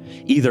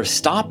 Either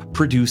stop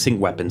producing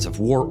weapons of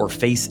war or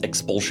face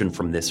expulsion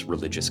from this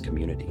religious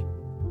community.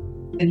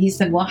 And he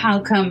said, well, how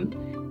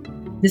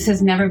come this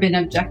has never been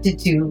objected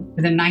to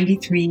for the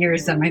 93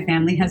 years that my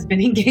family has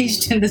been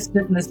engaged in this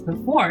business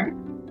before?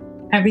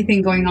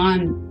 Everything going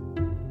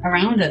on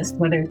around us,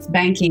 whether it's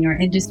banking or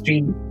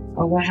industry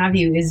or what have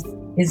you, is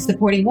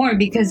supporting war,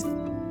 because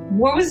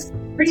war was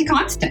pretty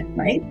constant,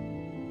 right?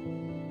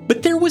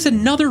 But there was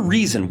another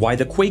reason why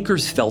the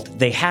Quakers felt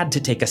they had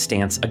to take a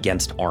stance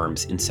against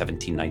arms in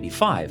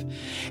 1795,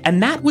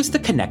 and that was the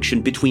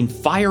connection between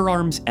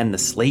firearms and the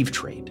slave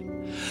trade.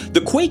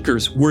 The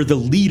Quakers were the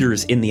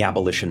leaders in the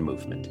abolition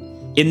movement.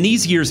 In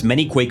these years,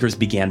 many Quakers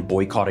began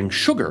boycotting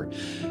sugar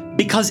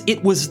because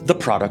it was the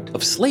product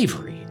of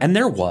slavery, and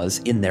there was,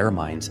 in their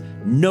minds,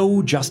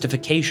 no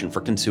justification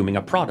for consuming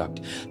a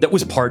product that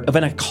was part of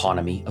an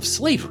economy of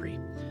slavery.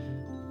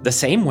 The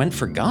same went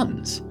for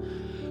guns.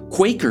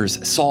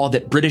 Quakers saw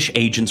that British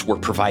agents were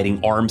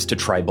providing arms to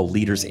tribal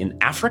leaders in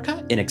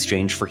Africa in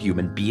exchange for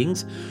human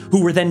beings,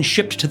 who were then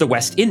shipped to the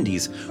West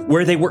Indies,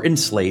 where they were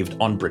enslaved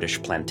on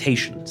British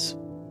plantations.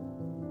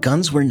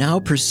 Guns were now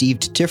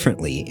perceived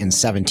differently in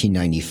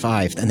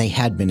 1795 than they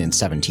had been in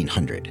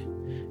 1700.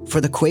 For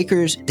the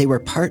Quakers, they were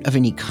part of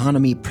an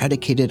economy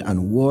predicated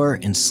on war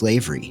and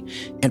slavery,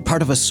 and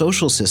part of a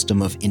social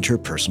system of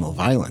interpersonal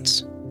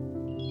violence.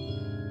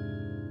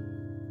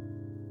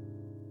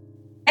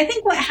 I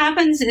think what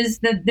happens is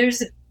that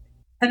there's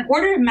an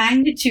order of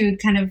magnitude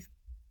kind of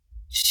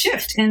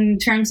shift in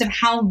terms of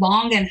how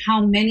long and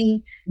how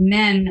many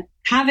men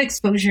have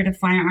exposure to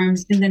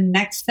firearms in the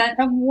next set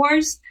of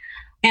wars.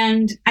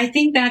 And I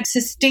think that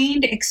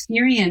sustained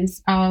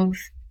experience of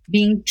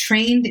being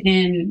trained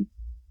in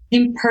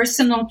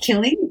impersonal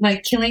killing,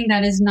 like killing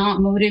that is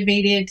not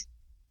motivated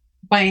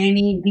by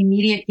any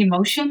immediate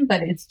emotion,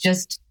 but it's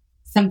just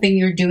something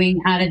you're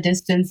doing at a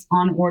distance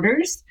on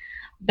orders.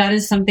 That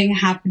is something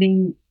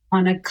happening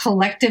on a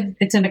collective,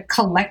 it's in a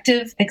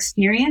collective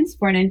experience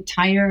for an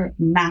entire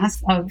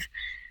mass of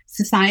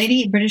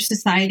society, British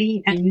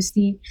society. And you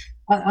see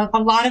a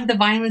lot of the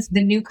violence,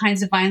 the new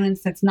kinds of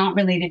violence that's not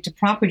related to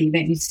property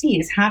that you see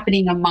is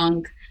happening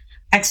among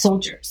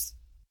ex-soldiers.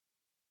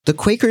 The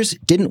Quakers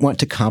didn't want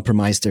to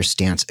compromise their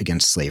stance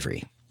against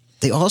slavery.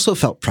 They also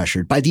felt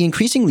pressured by the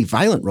increasingly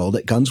violent role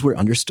that guns were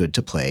understood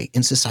to play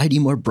in society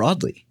more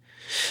broadly.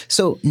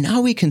 So now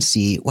we can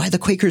see why the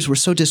Quakers were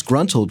so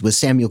disgruntled with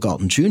Samuel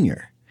Galton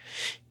Jr.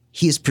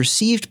 He is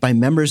perceived by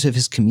members of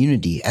his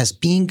community as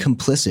being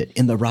complicit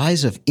in the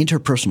rise of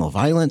interpersonal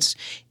violence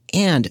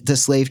and the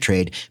slave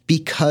trade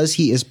because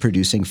he is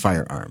producing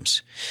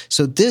firearms.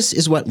 So this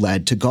is what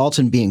led to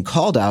Galton being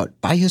called out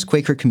by his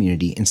Quaker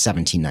community in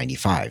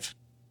 1795.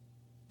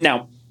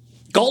 Now,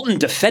 Galton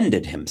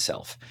defended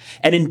himself,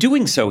 and in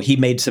doing so, he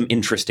made some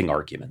interesting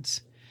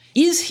arguments.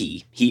 Is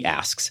he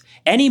asks,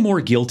 any more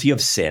guilty of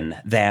sin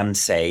than,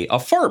 say, a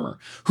farmer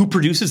who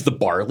produces the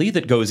barley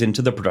that goes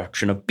into the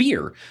production of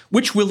beer,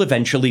 which will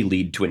eventually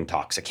lead to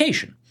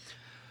intoxication?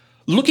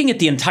 Looking at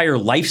the entire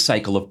life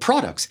cycle of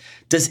products,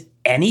 does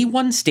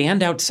anyone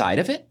stand outside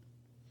of it?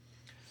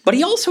 But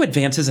he also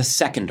advances a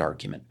second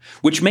argument,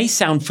 which may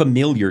sound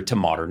familiar to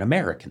modern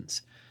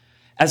Americans.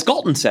 As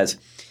Galton says,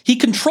 he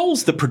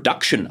controls the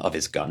production of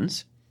his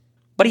guns,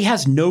 but he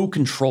has no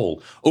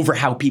control over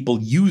how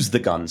people use the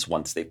guns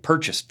once they've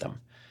purchased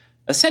them.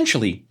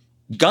 Essentially,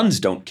 guns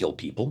don't kill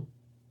people,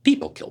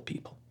 people kill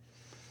people.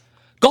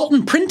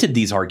 Galton printed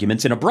these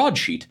arguments in a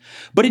broadsheet,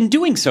 but in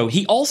doing so,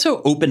 he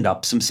also opened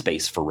up some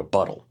space for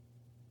rebuttal.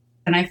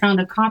 And I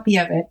found a copy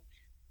of it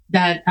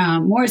that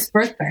Morris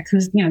Birkbeck,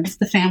 who's, this is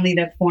the family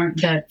that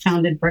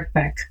founded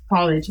Birkbeck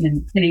College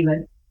in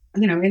England,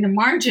 in the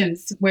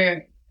margins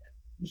where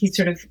he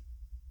sort of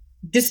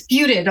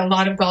disputed a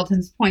lot of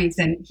Galton's points,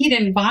 and he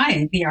didn't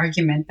buy the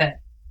argument that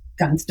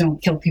guns don't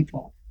kill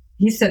people.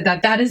 He said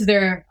that is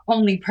their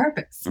only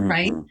purpose,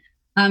 right?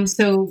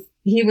 So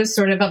he was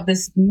sort of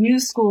this new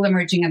school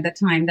emerging at the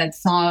time that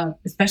saw,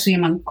 especially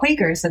among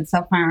Quakers, that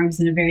saw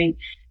firearms in a very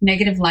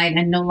negative light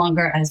and no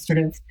longer as sort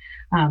of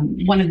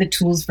one of the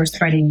tools for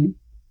spreading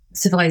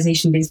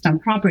civilization based on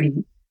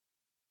property.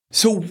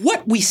 So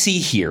what we see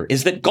here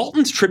is that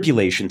Galton's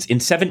tribulations in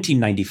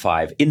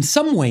 1795 in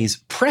some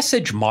ways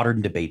presage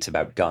modern debates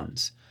about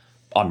guns.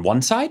 On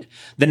one side,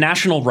 the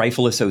National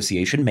Rifle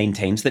Association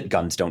maintains that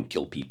guns don't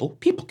kill people,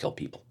 people kill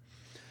people.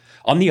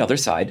 On the other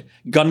side,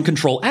 gun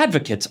control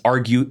advocates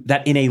argue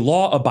that in a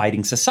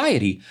law-abiding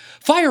society,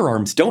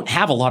 firearms don't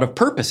have a lot of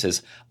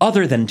purposes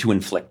other than to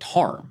inflict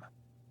harm.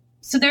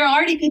 So there are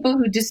already people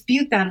who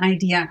dispute that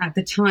idea at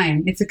the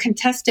time. It's a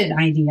contested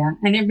idea,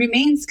 and it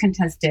remains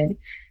contested.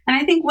 And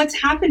I think what's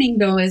happening,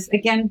 though, is,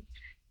 again,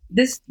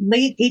 this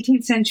late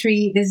 18th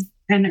century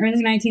and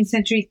early 19th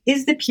century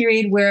is the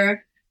period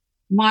where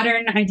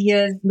modern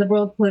ideas,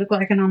 liberal political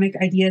economic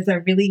ideas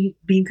are really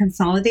being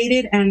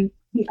consolidated. And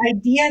the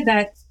idea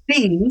that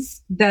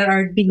things that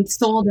are being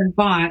sold and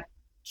bought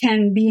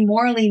can be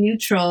morally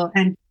neutral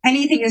and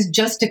anything is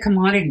just a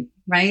commodity,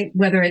 right?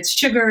 Whether it's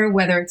sugar,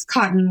 whether it's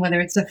cotton, whether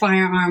it's a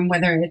firearm,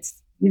 whether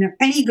it's,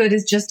 any good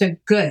is just a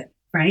good,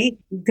 right?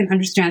 You can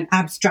understand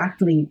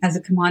abstractly as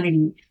a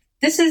commodity.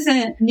 This is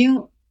a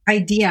new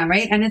idea,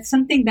 right? And it's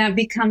something that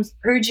becomes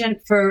urgent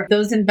for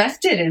those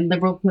invested in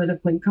liberal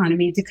political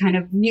economy to kind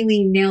of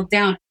really nail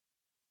down.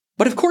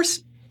 But of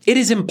course, it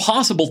is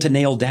impossible to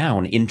nail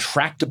down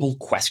intractable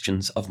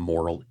questions of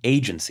moral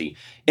agency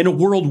in a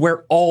world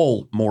where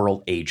all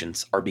moral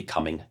agents are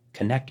becoming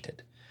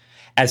connected.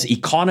 As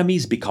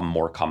economies become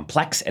more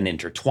complex and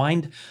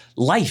intertwined,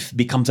 life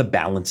becomes a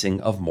balancing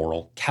of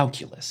moral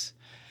calculus.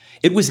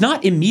 It was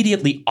not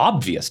immediately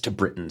obvious to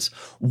Britons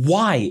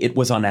why it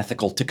was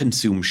unethical to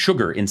consume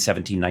sugar in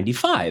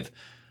 1795,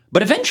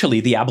 but eventually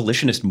the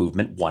abolitionist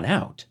movement won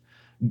out.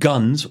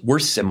 Guns were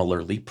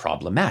similarly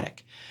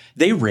problematic.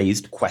 They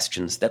raised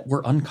questions that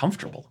were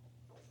uncomfortable.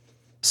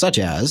 Such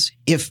as,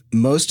 if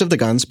most of the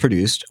guns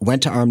produced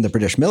went to arm the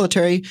British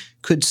military,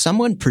 could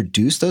someone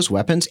produce those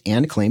weapons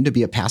and claim to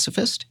be a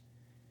pacifist?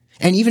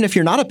 And even if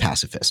you're not a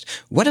pacifist,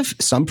 what if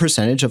some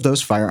percentage of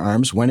those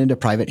firearms went into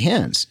private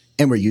hands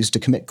and were used to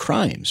commit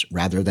crimes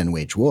rather than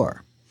wage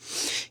war?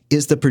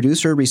 Is the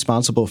producer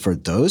responsible for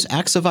those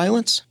acts of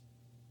violence?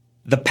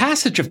 The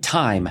passage of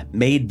time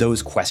made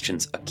those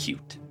questions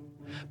acute.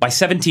 By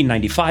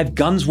 1795,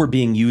 guns were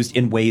being used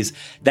in ways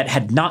that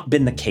had not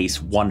been the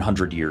case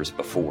 100 years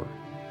before.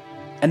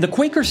 And the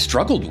Quakers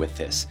struggled with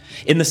this.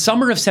 In the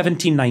summer of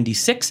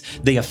 1796,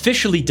 they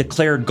officially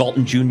declared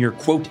Galton Jr.,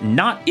 quote,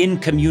 not in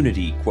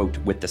community, quote,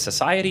 with the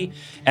society,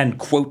 and,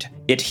 quote,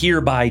 it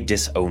hereby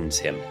disowns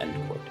him, end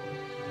quote.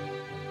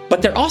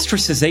 But their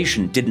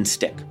ostracization didn't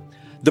stick.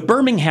 The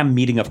Birmingham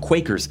meeting of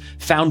Quakers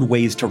found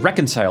ways to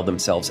reconcile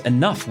themselves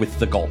enough with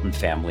the Galton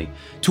family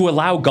to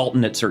allow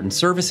Galton at certain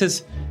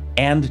services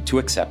and to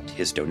accept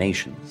his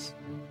donations.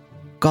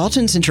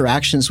 Galton's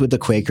interactions with the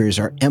Quakers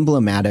are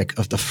emblematic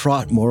of the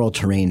fraught moral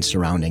terrain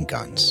surrounding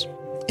guns.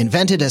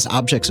 Invented as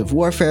objects of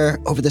warfare,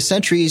 over the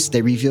centuries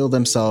they reveal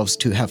themselves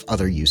to have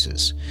other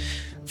uses.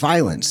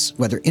 Violence,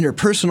 whether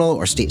interpersonal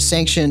or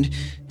state-sanctioned,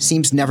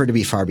 seems never to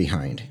be far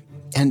behind.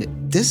 And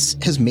this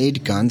has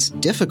made guns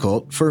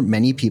difficult for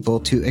many people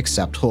to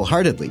accept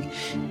wholeheartedly,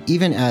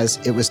 even as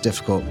it was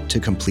difficult to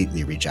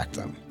completely reject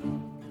them.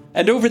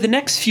 And over the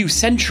next few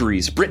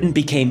centuries, Britain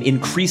became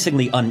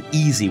increasingly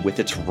uneasy with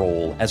its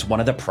role as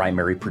one of the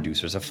primary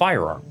producers of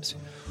firearms.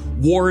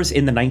 Wars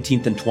in the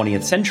 19th and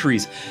 20th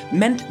centuries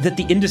meant that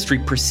the industry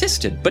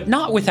persisted, but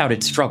not without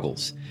its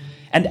struggles.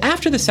 And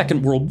after the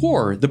Second World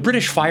War, the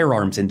British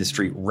firearms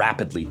industry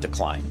rapidly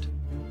declined.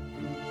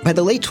 By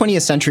the late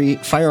 20th century,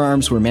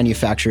 firearms were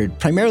manufactured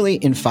primarily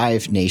in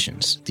 5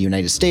 nations: the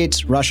United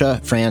States, Russia,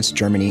 France,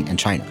 Germany, and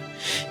China.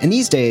 And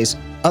these days,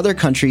 other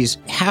countries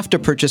have to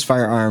purchase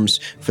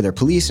firearms for their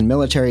police and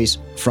militaries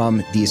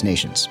from these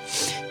nations.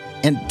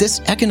 And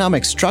this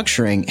economic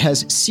structuring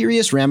has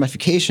serious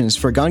ramifications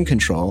for gun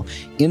control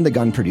in the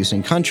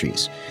gun-producing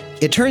countries.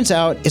 It turns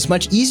out it's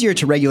much easier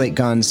to regulate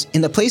guns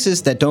in the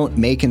places that don't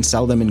make and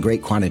sell them in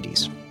great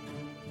quantities.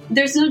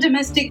 There's no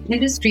domestic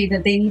industry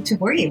that they need to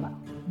worry about.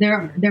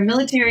 Their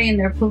military and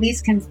their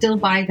police can still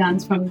buy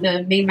guns from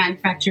the main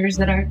manufacturers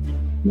that are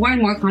more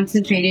and more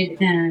concentrated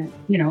in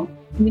the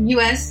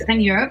U.S.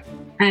 and Europe.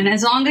 And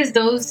as long as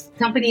those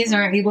companies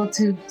are able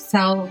to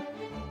sell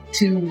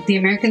to the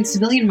American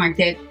civilian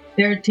market,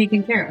 they're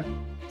taken care of.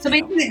 So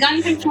basically,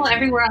 gun control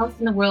everywhere else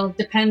in the world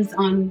depends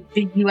on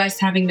the U.S.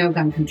 having no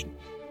gun control.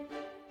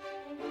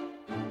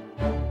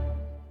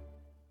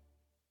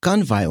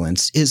 Gun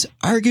violence is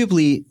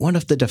arguably one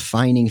of the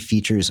defining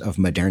features of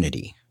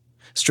modernity.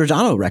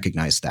 Stradano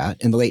recognized that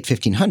in the late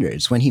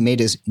 1500s when he made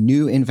his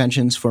New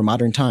Inventions for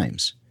Modern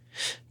Times.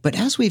 But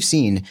as we've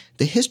seen,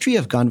 the history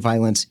of gun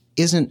violence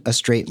isn't a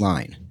straight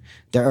line.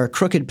 There are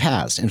crooked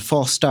paths and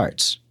false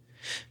starts.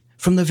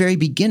 From the very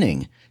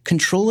beginning,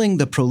 controlling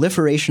the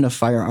proliferation of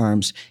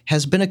firearms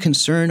has been a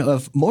concern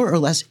of more or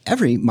less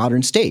every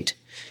modern state.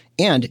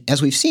 And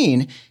as we've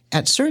seen,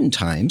 at certain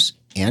times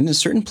and in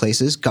certain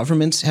places,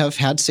 governments have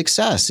had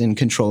success in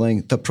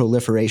controlling the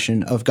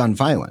proliferation of gun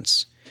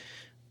violence.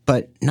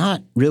 But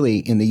not really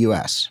in the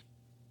U.S.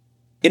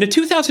 In a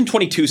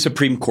 2022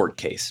 Supreme Court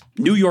case,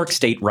 New York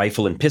State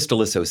Rifle and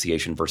Pistol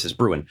Association versus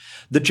Bruin,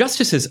 the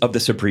justices of the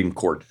Supreme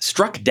Court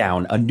struck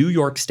down a New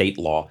York state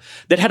law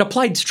that had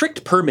applied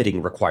strict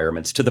permitting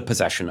requirements to the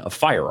possession of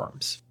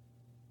firearms.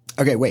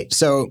 Okay, wait.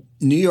 So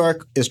New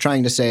York is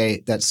trying to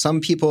say that some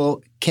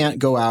people can't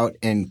go out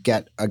and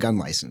get a gun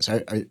license.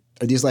 Are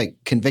these like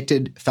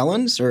convicted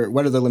felons, or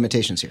what are the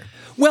limitations here?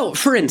 Well,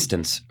 for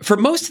instance, for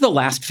most of the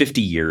last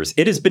 50 years,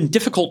 it has been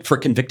difficult for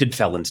convicted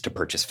felons to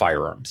purchase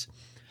firearms.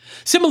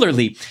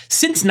 Similarly,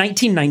 since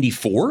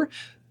 1994,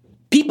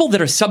 people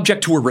that are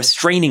subject to a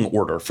restraining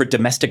order for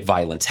domestic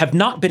violence have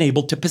not been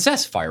able to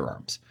possess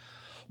firearms.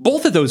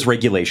 Both of those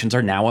regulations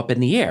are now up in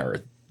the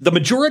air. The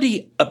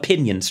majority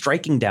opinion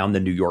striking down the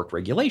New York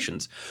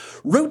regulations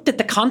wrote that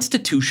the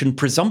Constitution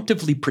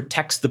presumptively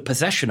protects the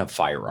possession of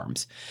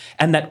firearms,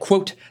 and that,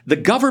 quote, the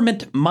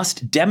government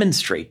must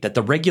demonstrate that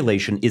the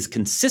regulation is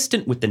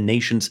consistent with the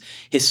nation's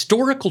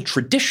historical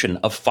tradition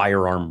of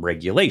firearm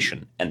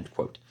regulation, end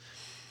quote.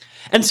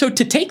 And so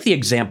to take the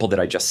example that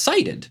I just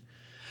cited,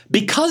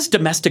 because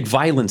domestic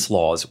violence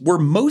laws were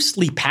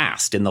mostly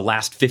passed in the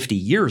last 50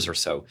 years or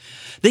so,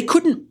 they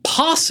couldn't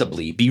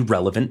possibly be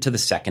relevant to the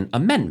Second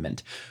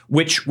Amendment,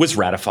 which was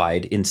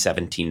ratified in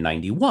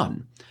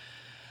 1791.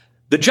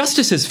 The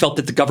justices felt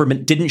that the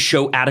government didn't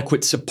show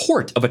adequate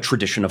support of a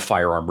tradition of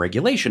firearm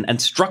regulation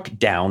and struck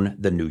down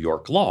the New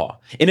York law.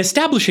 In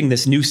establishing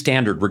this new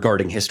standard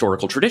regarding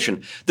historical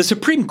tradition, the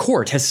Supreme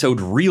Court has sowed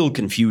real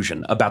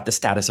confusion about the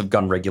status of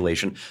gun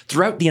regulation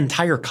throughout the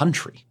entire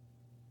country.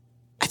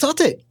 I thought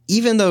that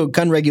even though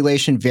gun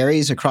regulation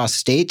varies across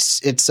states,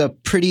 it's a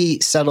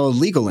pretty settled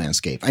legal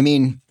landscape. I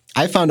mean,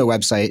 I found a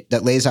website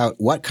that lays out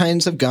what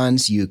kinds of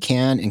guns you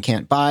can and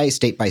can't buy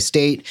state by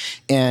state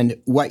and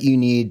what you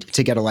need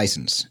to get a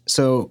license.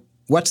 So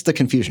what's the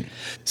confusion?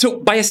 So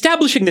by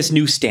establishing this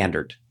new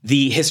standard,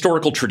 the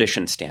historical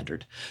tradition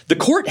standard, the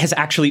court has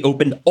actually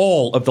opened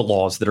all of the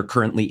laws that are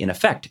currently in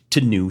effect to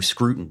new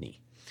scrutiny.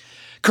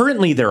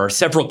 Currently, there are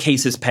several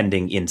cases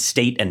pending in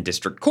state and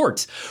district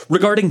courts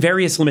regarding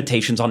various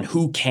limitations on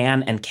who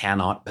can and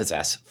cannot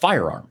possess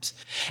firearms.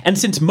 And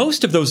since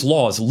most of those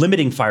laws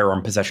limiting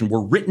firearm possession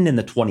were written in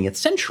the 20th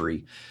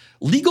century,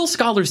 legal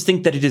scholars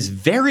think that it is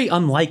very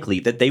unlikely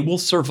that they will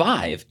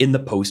survive in the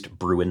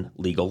post-Bruin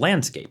legal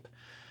landscape.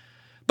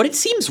 But it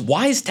seems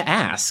wise to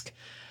ask,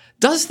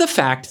 does the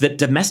fact that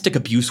domestic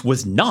abuse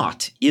was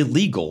not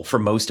illegal for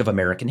most of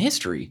American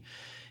history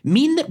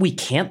mean that we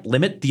can't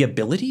limit the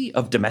ability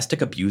of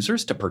domestic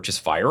abusers to purchase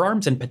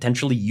firearms and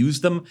potentially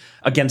use them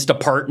against a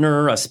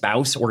partner, a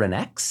spouse, or an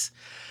ex?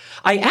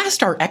 I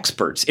asked our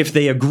experts if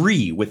they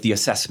agree with the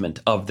assessment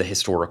of the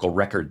historical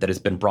record that has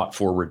been brought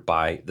forward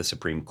by the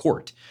Supreme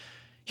Court.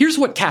 Here's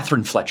what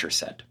Catherine Fletcher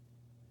said.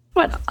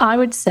 Well, I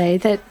would say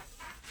that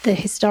the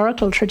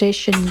historical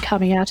tradition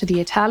coming out of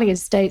the Italian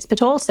states,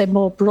 but also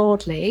more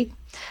broadly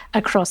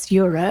across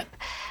Europe,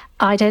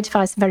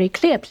 identifies very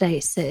clear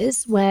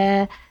places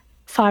where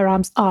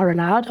firearms are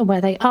allowed and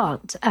where they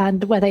aren't.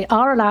 And where they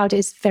are allowed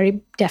is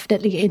very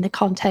definitely in the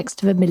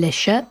context of a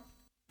militia.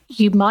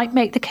 You might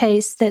make the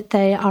case that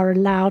they are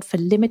allowed for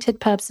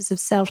limited purposes of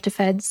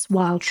self-defense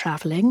while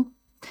traveling.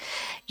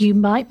 You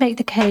might make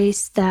the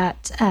case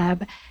that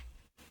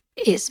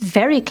it's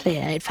very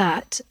clear, in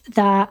fact,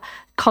 that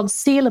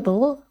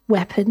concealable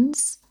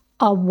weapons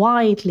are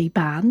widely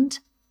banned,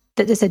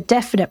 that there's a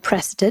definite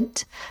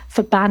precedent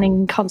for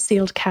banning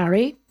concealed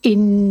carry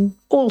in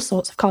all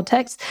sorts of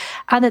contexts,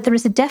 and that there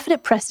is a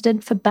definite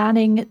precedent for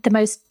banning the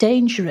most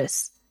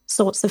dangerous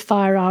sorts of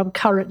firearm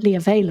currently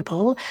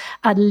available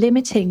and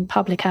limiting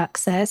public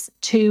access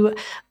to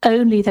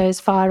only those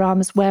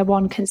firearms where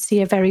one can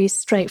see a very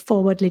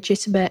straightforward,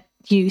 legitimate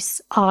use,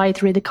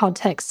 either in the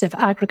context of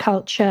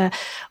agriculture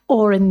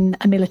or in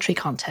a military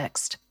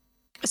context.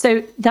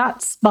 So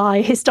that's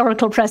my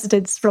historical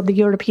precedents from the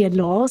European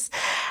laws.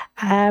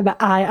 I'm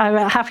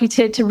happy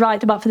to write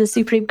them up for the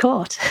Supreme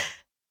Court.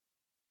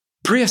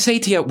 Priya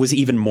Satia was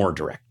even more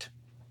direct.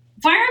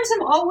 Firearms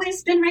have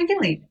always been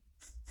regulated,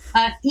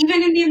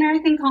 even in the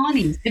American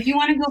colonies. If you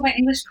want to go by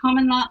English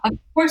common law, of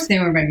course they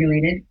were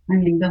regulated. I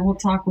mean, the whole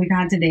talk we've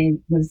had today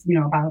was,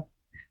 about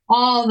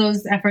all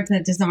those efforts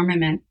at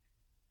disarmament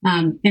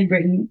in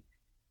Britain.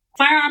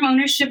 Firearm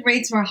ownership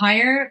rates were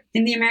higher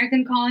in the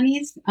American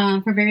colonies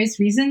for various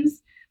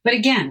reasons. But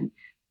again,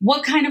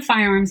 what kind of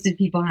firearms did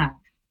people have?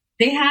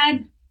 They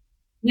had,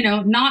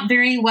 not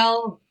very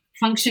well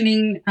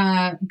functioning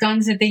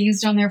guns that they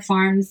used on their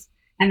farms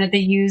and that they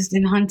used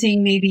in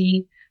hunting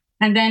maybe.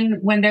 And then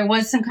when there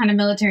was some kind of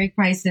military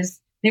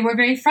crisis, they were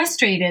very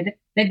frustrated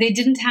that they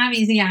didn't have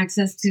easy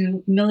access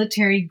to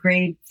military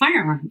grade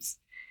firearms.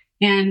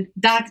 And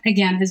that,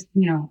 again, is,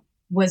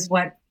 was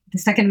what the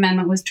Second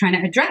Amendment was trying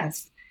to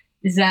address,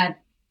 is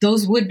that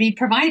those would be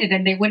provided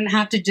and they wouldn't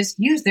have to just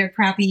use their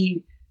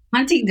crappy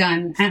hunting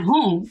gun at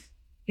home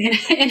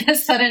in a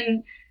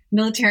sudden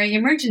military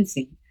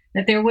emergency,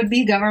 that there would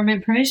be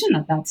government provision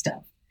of that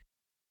stuff.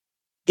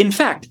 In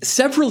fact,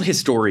 several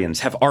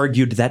historians have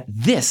argued that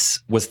this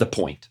was the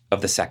point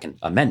of the Second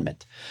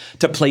Amendment,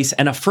 to place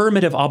an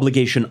affirmative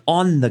obligation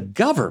on the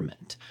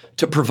government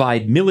to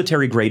provide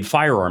military-grade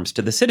firearms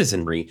to the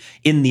citizenry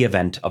in the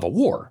event of a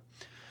war.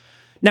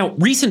 Now,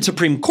 recent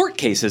Supreme Court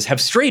cases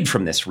have strayed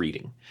from this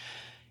reading.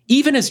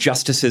 Even as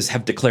justices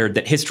have declared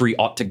that history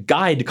ought to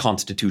guide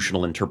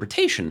constitutional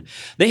interpretation,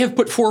 they have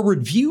put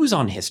forward views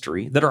on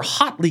history that are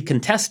hotly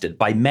contested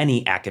by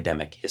many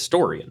academic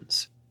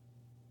historians.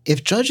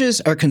 If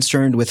judges are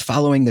concerned with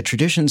following the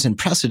traditions and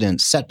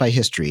precedents set by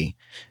history,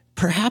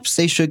 perhaps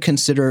they should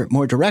consider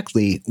more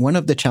directly one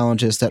of the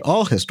challenges that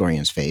all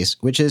historians face,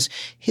 which is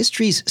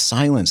history's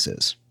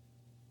silences.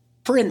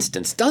 For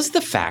instance, does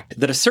the fact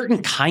that a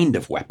certain kind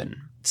of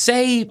weapon,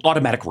 say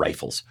automatic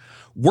rifles,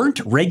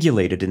 weren't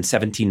regulated in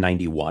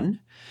 1791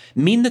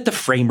 mean that the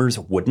framers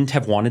wouldn't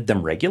have wanted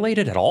them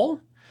regulated at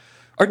all?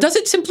 Or does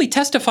it simply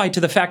testify to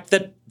the fact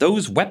that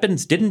those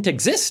weapons didn't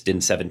exist in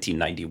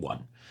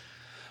 1791?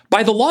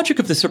 By the logic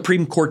of the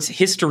Supreme Court's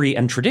history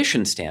and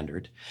tradition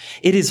standard,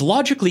 it is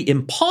logically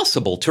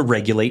impossible to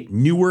regulate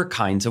newer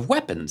kinds of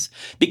weapons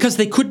because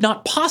they could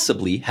not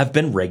possibly have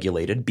been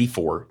regulated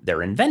before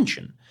their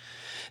invention.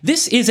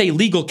 This is a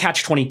legal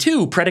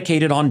catch-22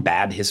 predicated on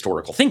bad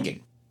historical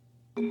thinking.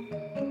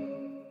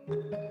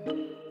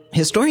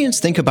 Historians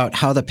think about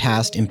how the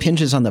past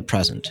impinges on the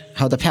present,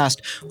 how the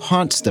past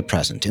haunts the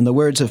present, in the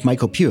words of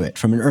Michael Pewitt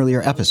from an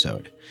earlier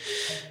episode.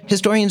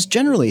 Historians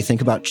generally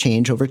think about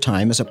change over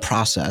time as a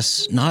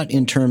process, not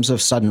in terms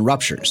of sudden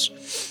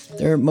ruptures.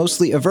 They're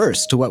mostly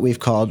averse to what we've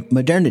called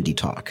modernity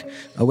talk,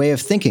 a way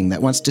of thinking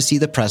that wants to see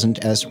the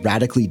present as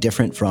radically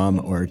different from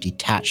or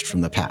detached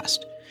from the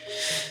past.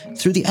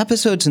 Through the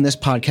episodes in this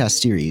podcast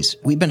series,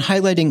 we've been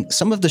highlighting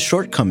some of the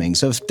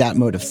shortcomings of that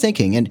mode of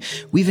thinking, and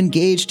we've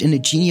engaged in a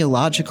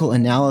genealogical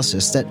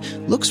analysis that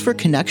looks for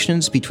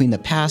connections between the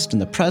past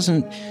and the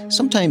present,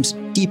 sometimes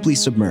deeply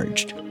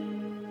submerged.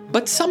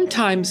 But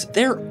sometimes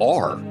there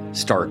are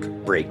stark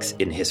breaks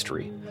in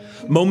history,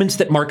 moments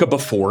that mark a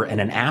before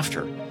and an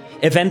after.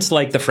 Events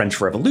like the French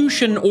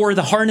Revolution or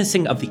the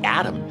harnessing of the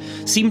atom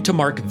seem to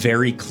mark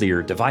very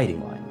clear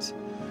dividing lines.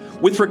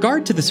 With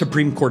regard to the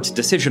Supreme Court's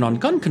decision on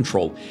gun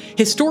control,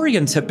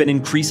 historians have been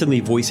increasingly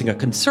voicing a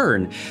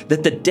concern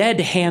that the dead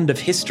hand of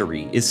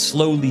history is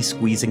slowly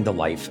squeezing the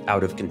life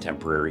out of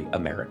contemporary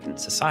American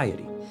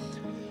society.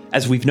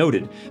 As we've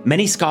noted,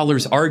 many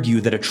scholars argue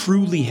that a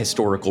truly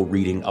historical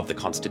reading of the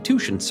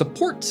Constitution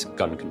supports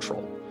gun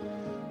control.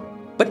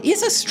 But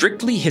is a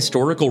strictly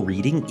historical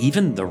reading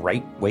even the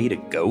right way to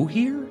go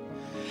here?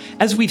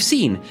 As we've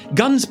seen,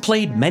 guns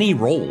played many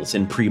roles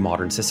in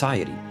pre-modern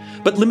society,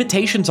 but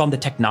limitations on the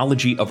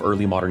technology of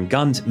early modern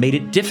guns made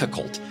it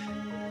difficult,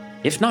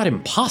 if not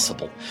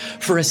impossible,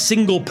 for a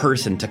single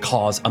person to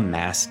cause a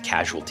mass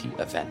casualty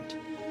event.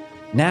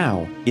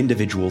 Now,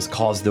 individuals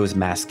cause those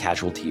mass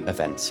casualty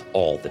events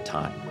all the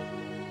time.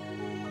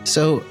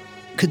 So,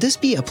 could this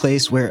be a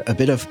place where a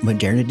bit of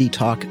modernity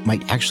talk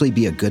might actually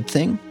be a good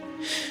thing?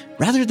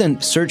 Rather than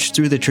search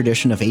through the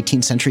tradition of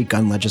 18th century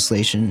gun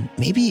legislation,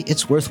 maybe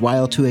it's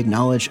worthwhile to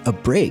acknowledge a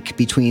break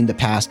between the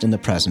past and the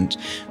present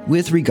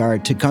with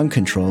regard to gun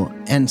control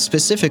and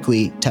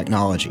specifically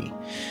technology.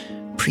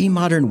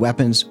 Pre-modern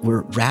weapons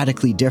were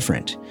radically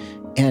different,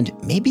 and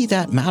maybe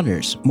that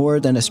matters more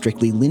than a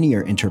strictly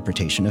linear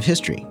interpretation of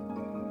history.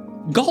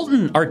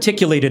 Galton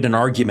articulated an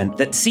argument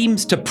that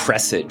seems to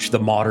presage the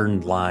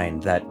modern line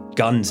that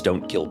guns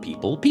don't kill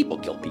people, people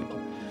kill people.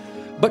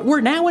 But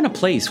we're now in a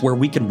place where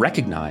we can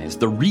recognize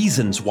the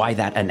reasons why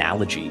that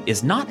analogy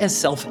is not as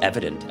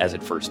self-evident as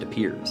it first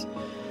appears.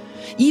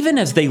 Even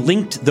as they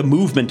linked the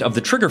movement of the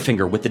trigger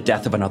finger with the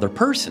death of another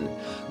person,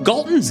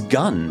 Galton's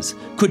guns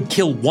could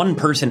kill one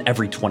person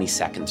every 20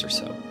 seconds or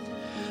so.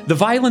 The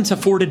violence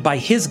afforded by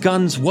his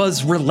guns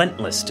was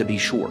relentless, to be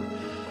sure,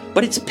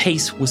 but its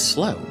pace was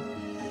slow.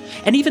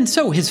 And even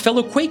so, his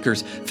fellow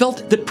Quakers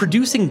felt that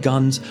producing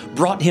guns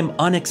brought him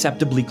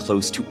unacceptably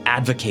close to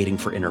advocating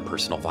for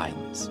interpersonal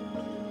violence.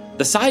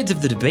 The sides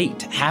of the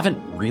debate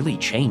haven't really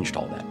changed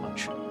all that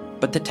much,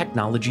 but the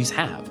technologies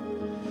have.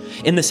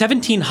 In the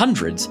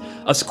 1700s,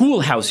 a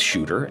schoolhouse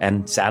shooter,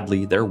 and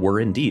sadly there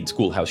were indeed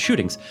schoolhouse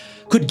shootings,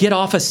 could get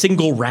off a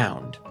single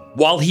round.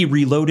 While he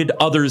reloaded,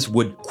 others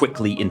would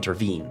quickly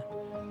intervene.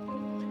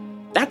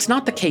 That's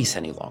not the case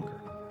any longer.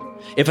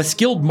 If a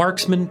skilled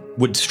marksman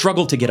would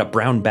struggle to get a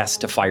brown bess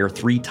to fire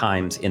 3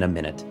 times in a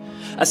minute,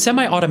 a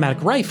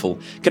semi-automatic rifle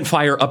can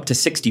fire up to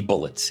 60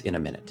 bullets in a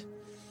minute.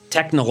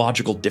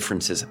 Technological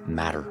differences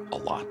matter a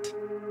lot.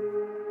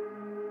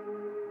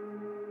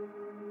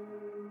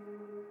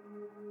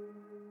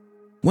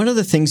 One of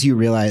the things you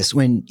realize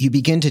when you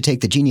begin to take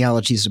the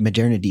genealogies of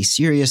modernity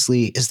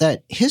seriously is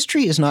that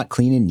history is not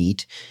clean and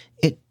neat.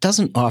 It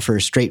doesn't offer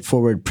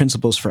straightforward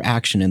principles for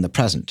action in the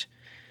present.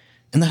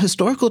 And the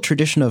historical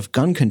tradition of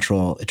gun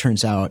control, it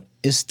turns out,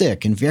 is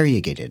thick and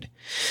variegated.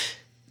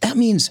 That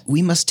means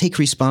we must take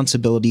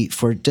responsibility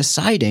for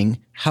deciding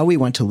how we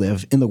want to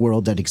live in the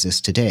world that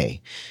exists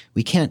today.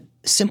 We can't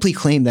simply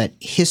claim that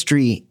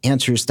history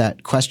answers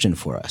that question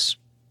for us.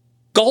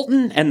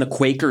 Galton and the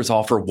Quakers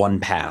offer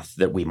one path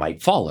that we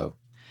might follow.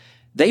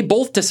 They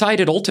both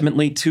decided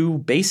ultimately to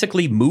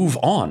basically move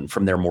on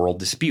from their moral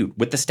dispute,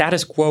 with the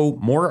status quo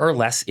more or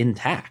less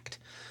intact.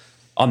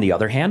 On the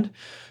other hand,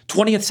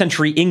 20th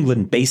century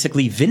England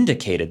basically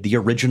vindicated the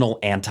original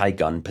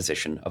anti-gun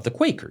position of the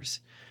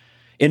Quakers.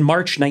 In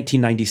March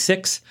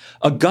 1996,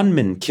 a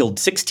gunman killed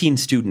 16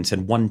 students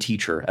and 1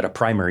 teacher at a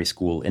primary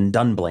school in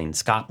Dunblane,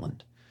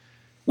 Scotland.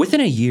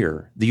 Within a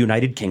year, the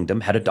United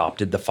Kingdom had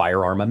adopted the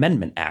Firearm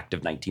Amendment Act of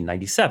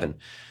 1997,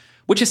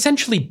 which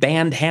essentially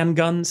banned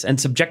handguns and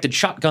subjected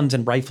shotguns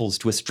and rifles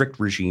to a strict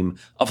regime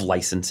of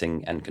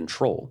licensing and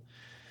control.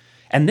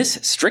 And this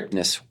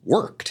strictness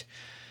worked.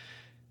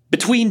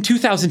 Between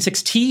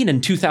 2016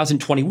 and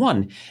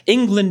 2021,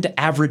 England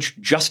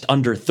averaged just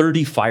under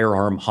 30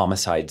 firearm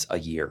homicides a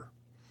year.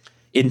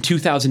 In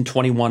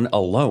 2021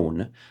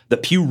 alone, the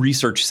Pew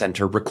Research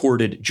Center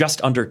recorded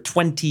just under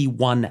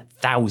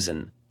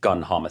 21,000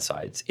 gun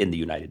homicides in the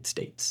United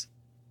States.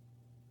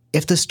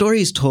 If the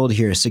stories told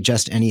here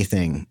suggest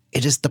anything,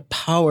 it is the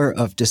power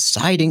of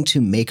deciding to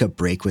make a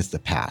break with the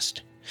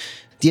past.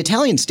 The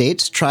Italian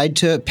states tried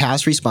to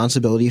pass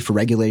responsibility for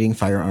regulating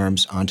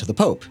firearms onto the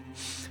Pope.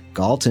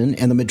 Galton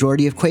and the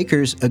majority of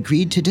Quakers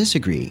agreed to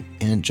disagree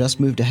and just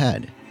moved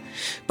ahead.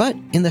 But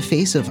in the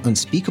face of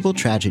unspeakable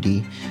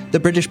tragedy, the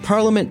British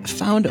Parliament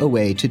found a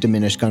way to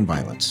diminish gun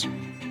violence.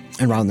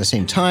 Around the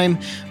same time,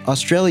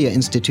 Australia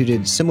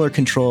instituted similar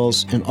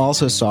controls and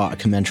also saw a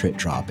commensurate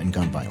drop in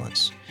gun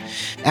violence.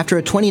 After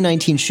a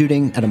 2019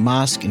 shooting at a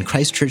mosque in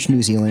Christchurch,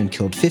 New Zealand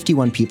killed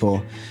 51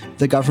 people,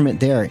 the government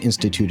there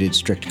instituted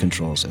strict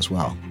controls as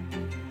well.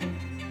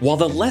 While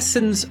the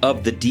lessons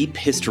of the deep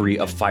history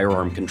of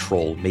firearm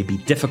control may be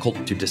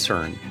difficult to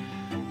discern,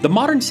 the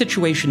modern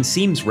situation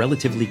seems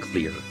relatively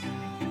clear.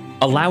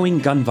 Allowing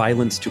gun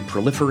violence to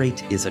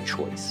proliferate is a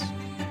choice.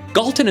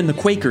 Galton and the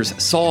Quakers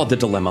saw the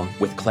dilemma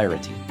with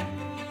clarity,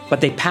 but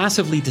they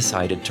passively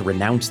decided to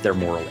renounce their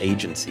moral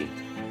agency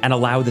and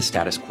allow the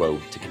status quo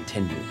to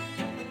continue.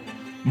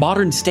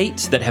 Modern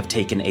states that have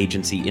taken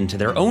agency into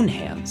their own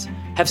hands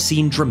have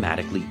seen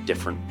dramatically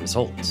different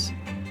results.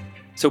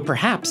 So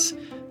perhaps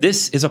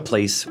this is a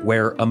place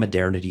where a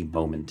modernity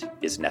moment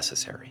is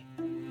necessary.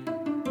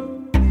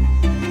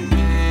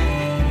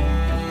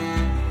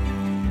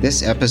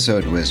 This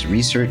episode was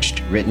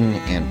researched, written,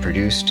 and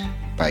produced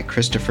by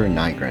Christopher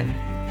Nygren.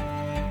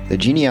 The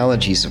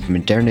Genealogies of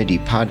Modernity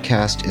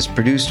podcast is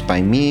produced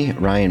by me,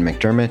 Ryan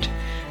McDermott,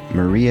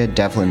 Maria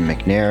Devlin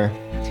McNair,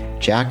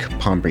 Jack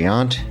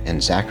Pombriant,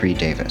 and Zachary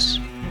Davis.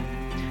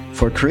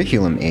 For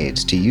curriculum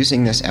aids to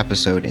using this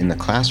episode in the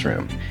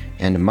classroom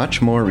and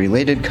much more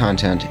related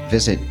content,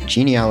 visit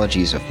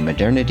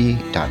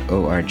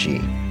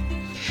genealogiesofmodernity.org.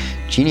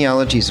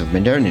 Genealogies of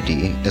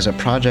Modernity is a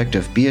project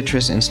of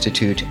Beatrice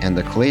Institute and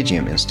the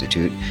Collegium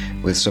Institute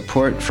with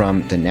support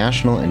from the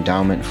National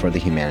Endowment for the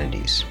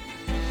Humanities.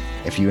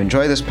 If you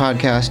enjoy this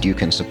podcast, you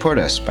can support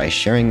us by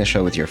sharing the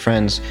show with your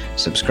friends,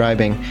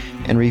 subscribing,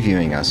 and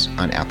reviewing us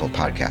on Apple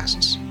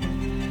Podcasts.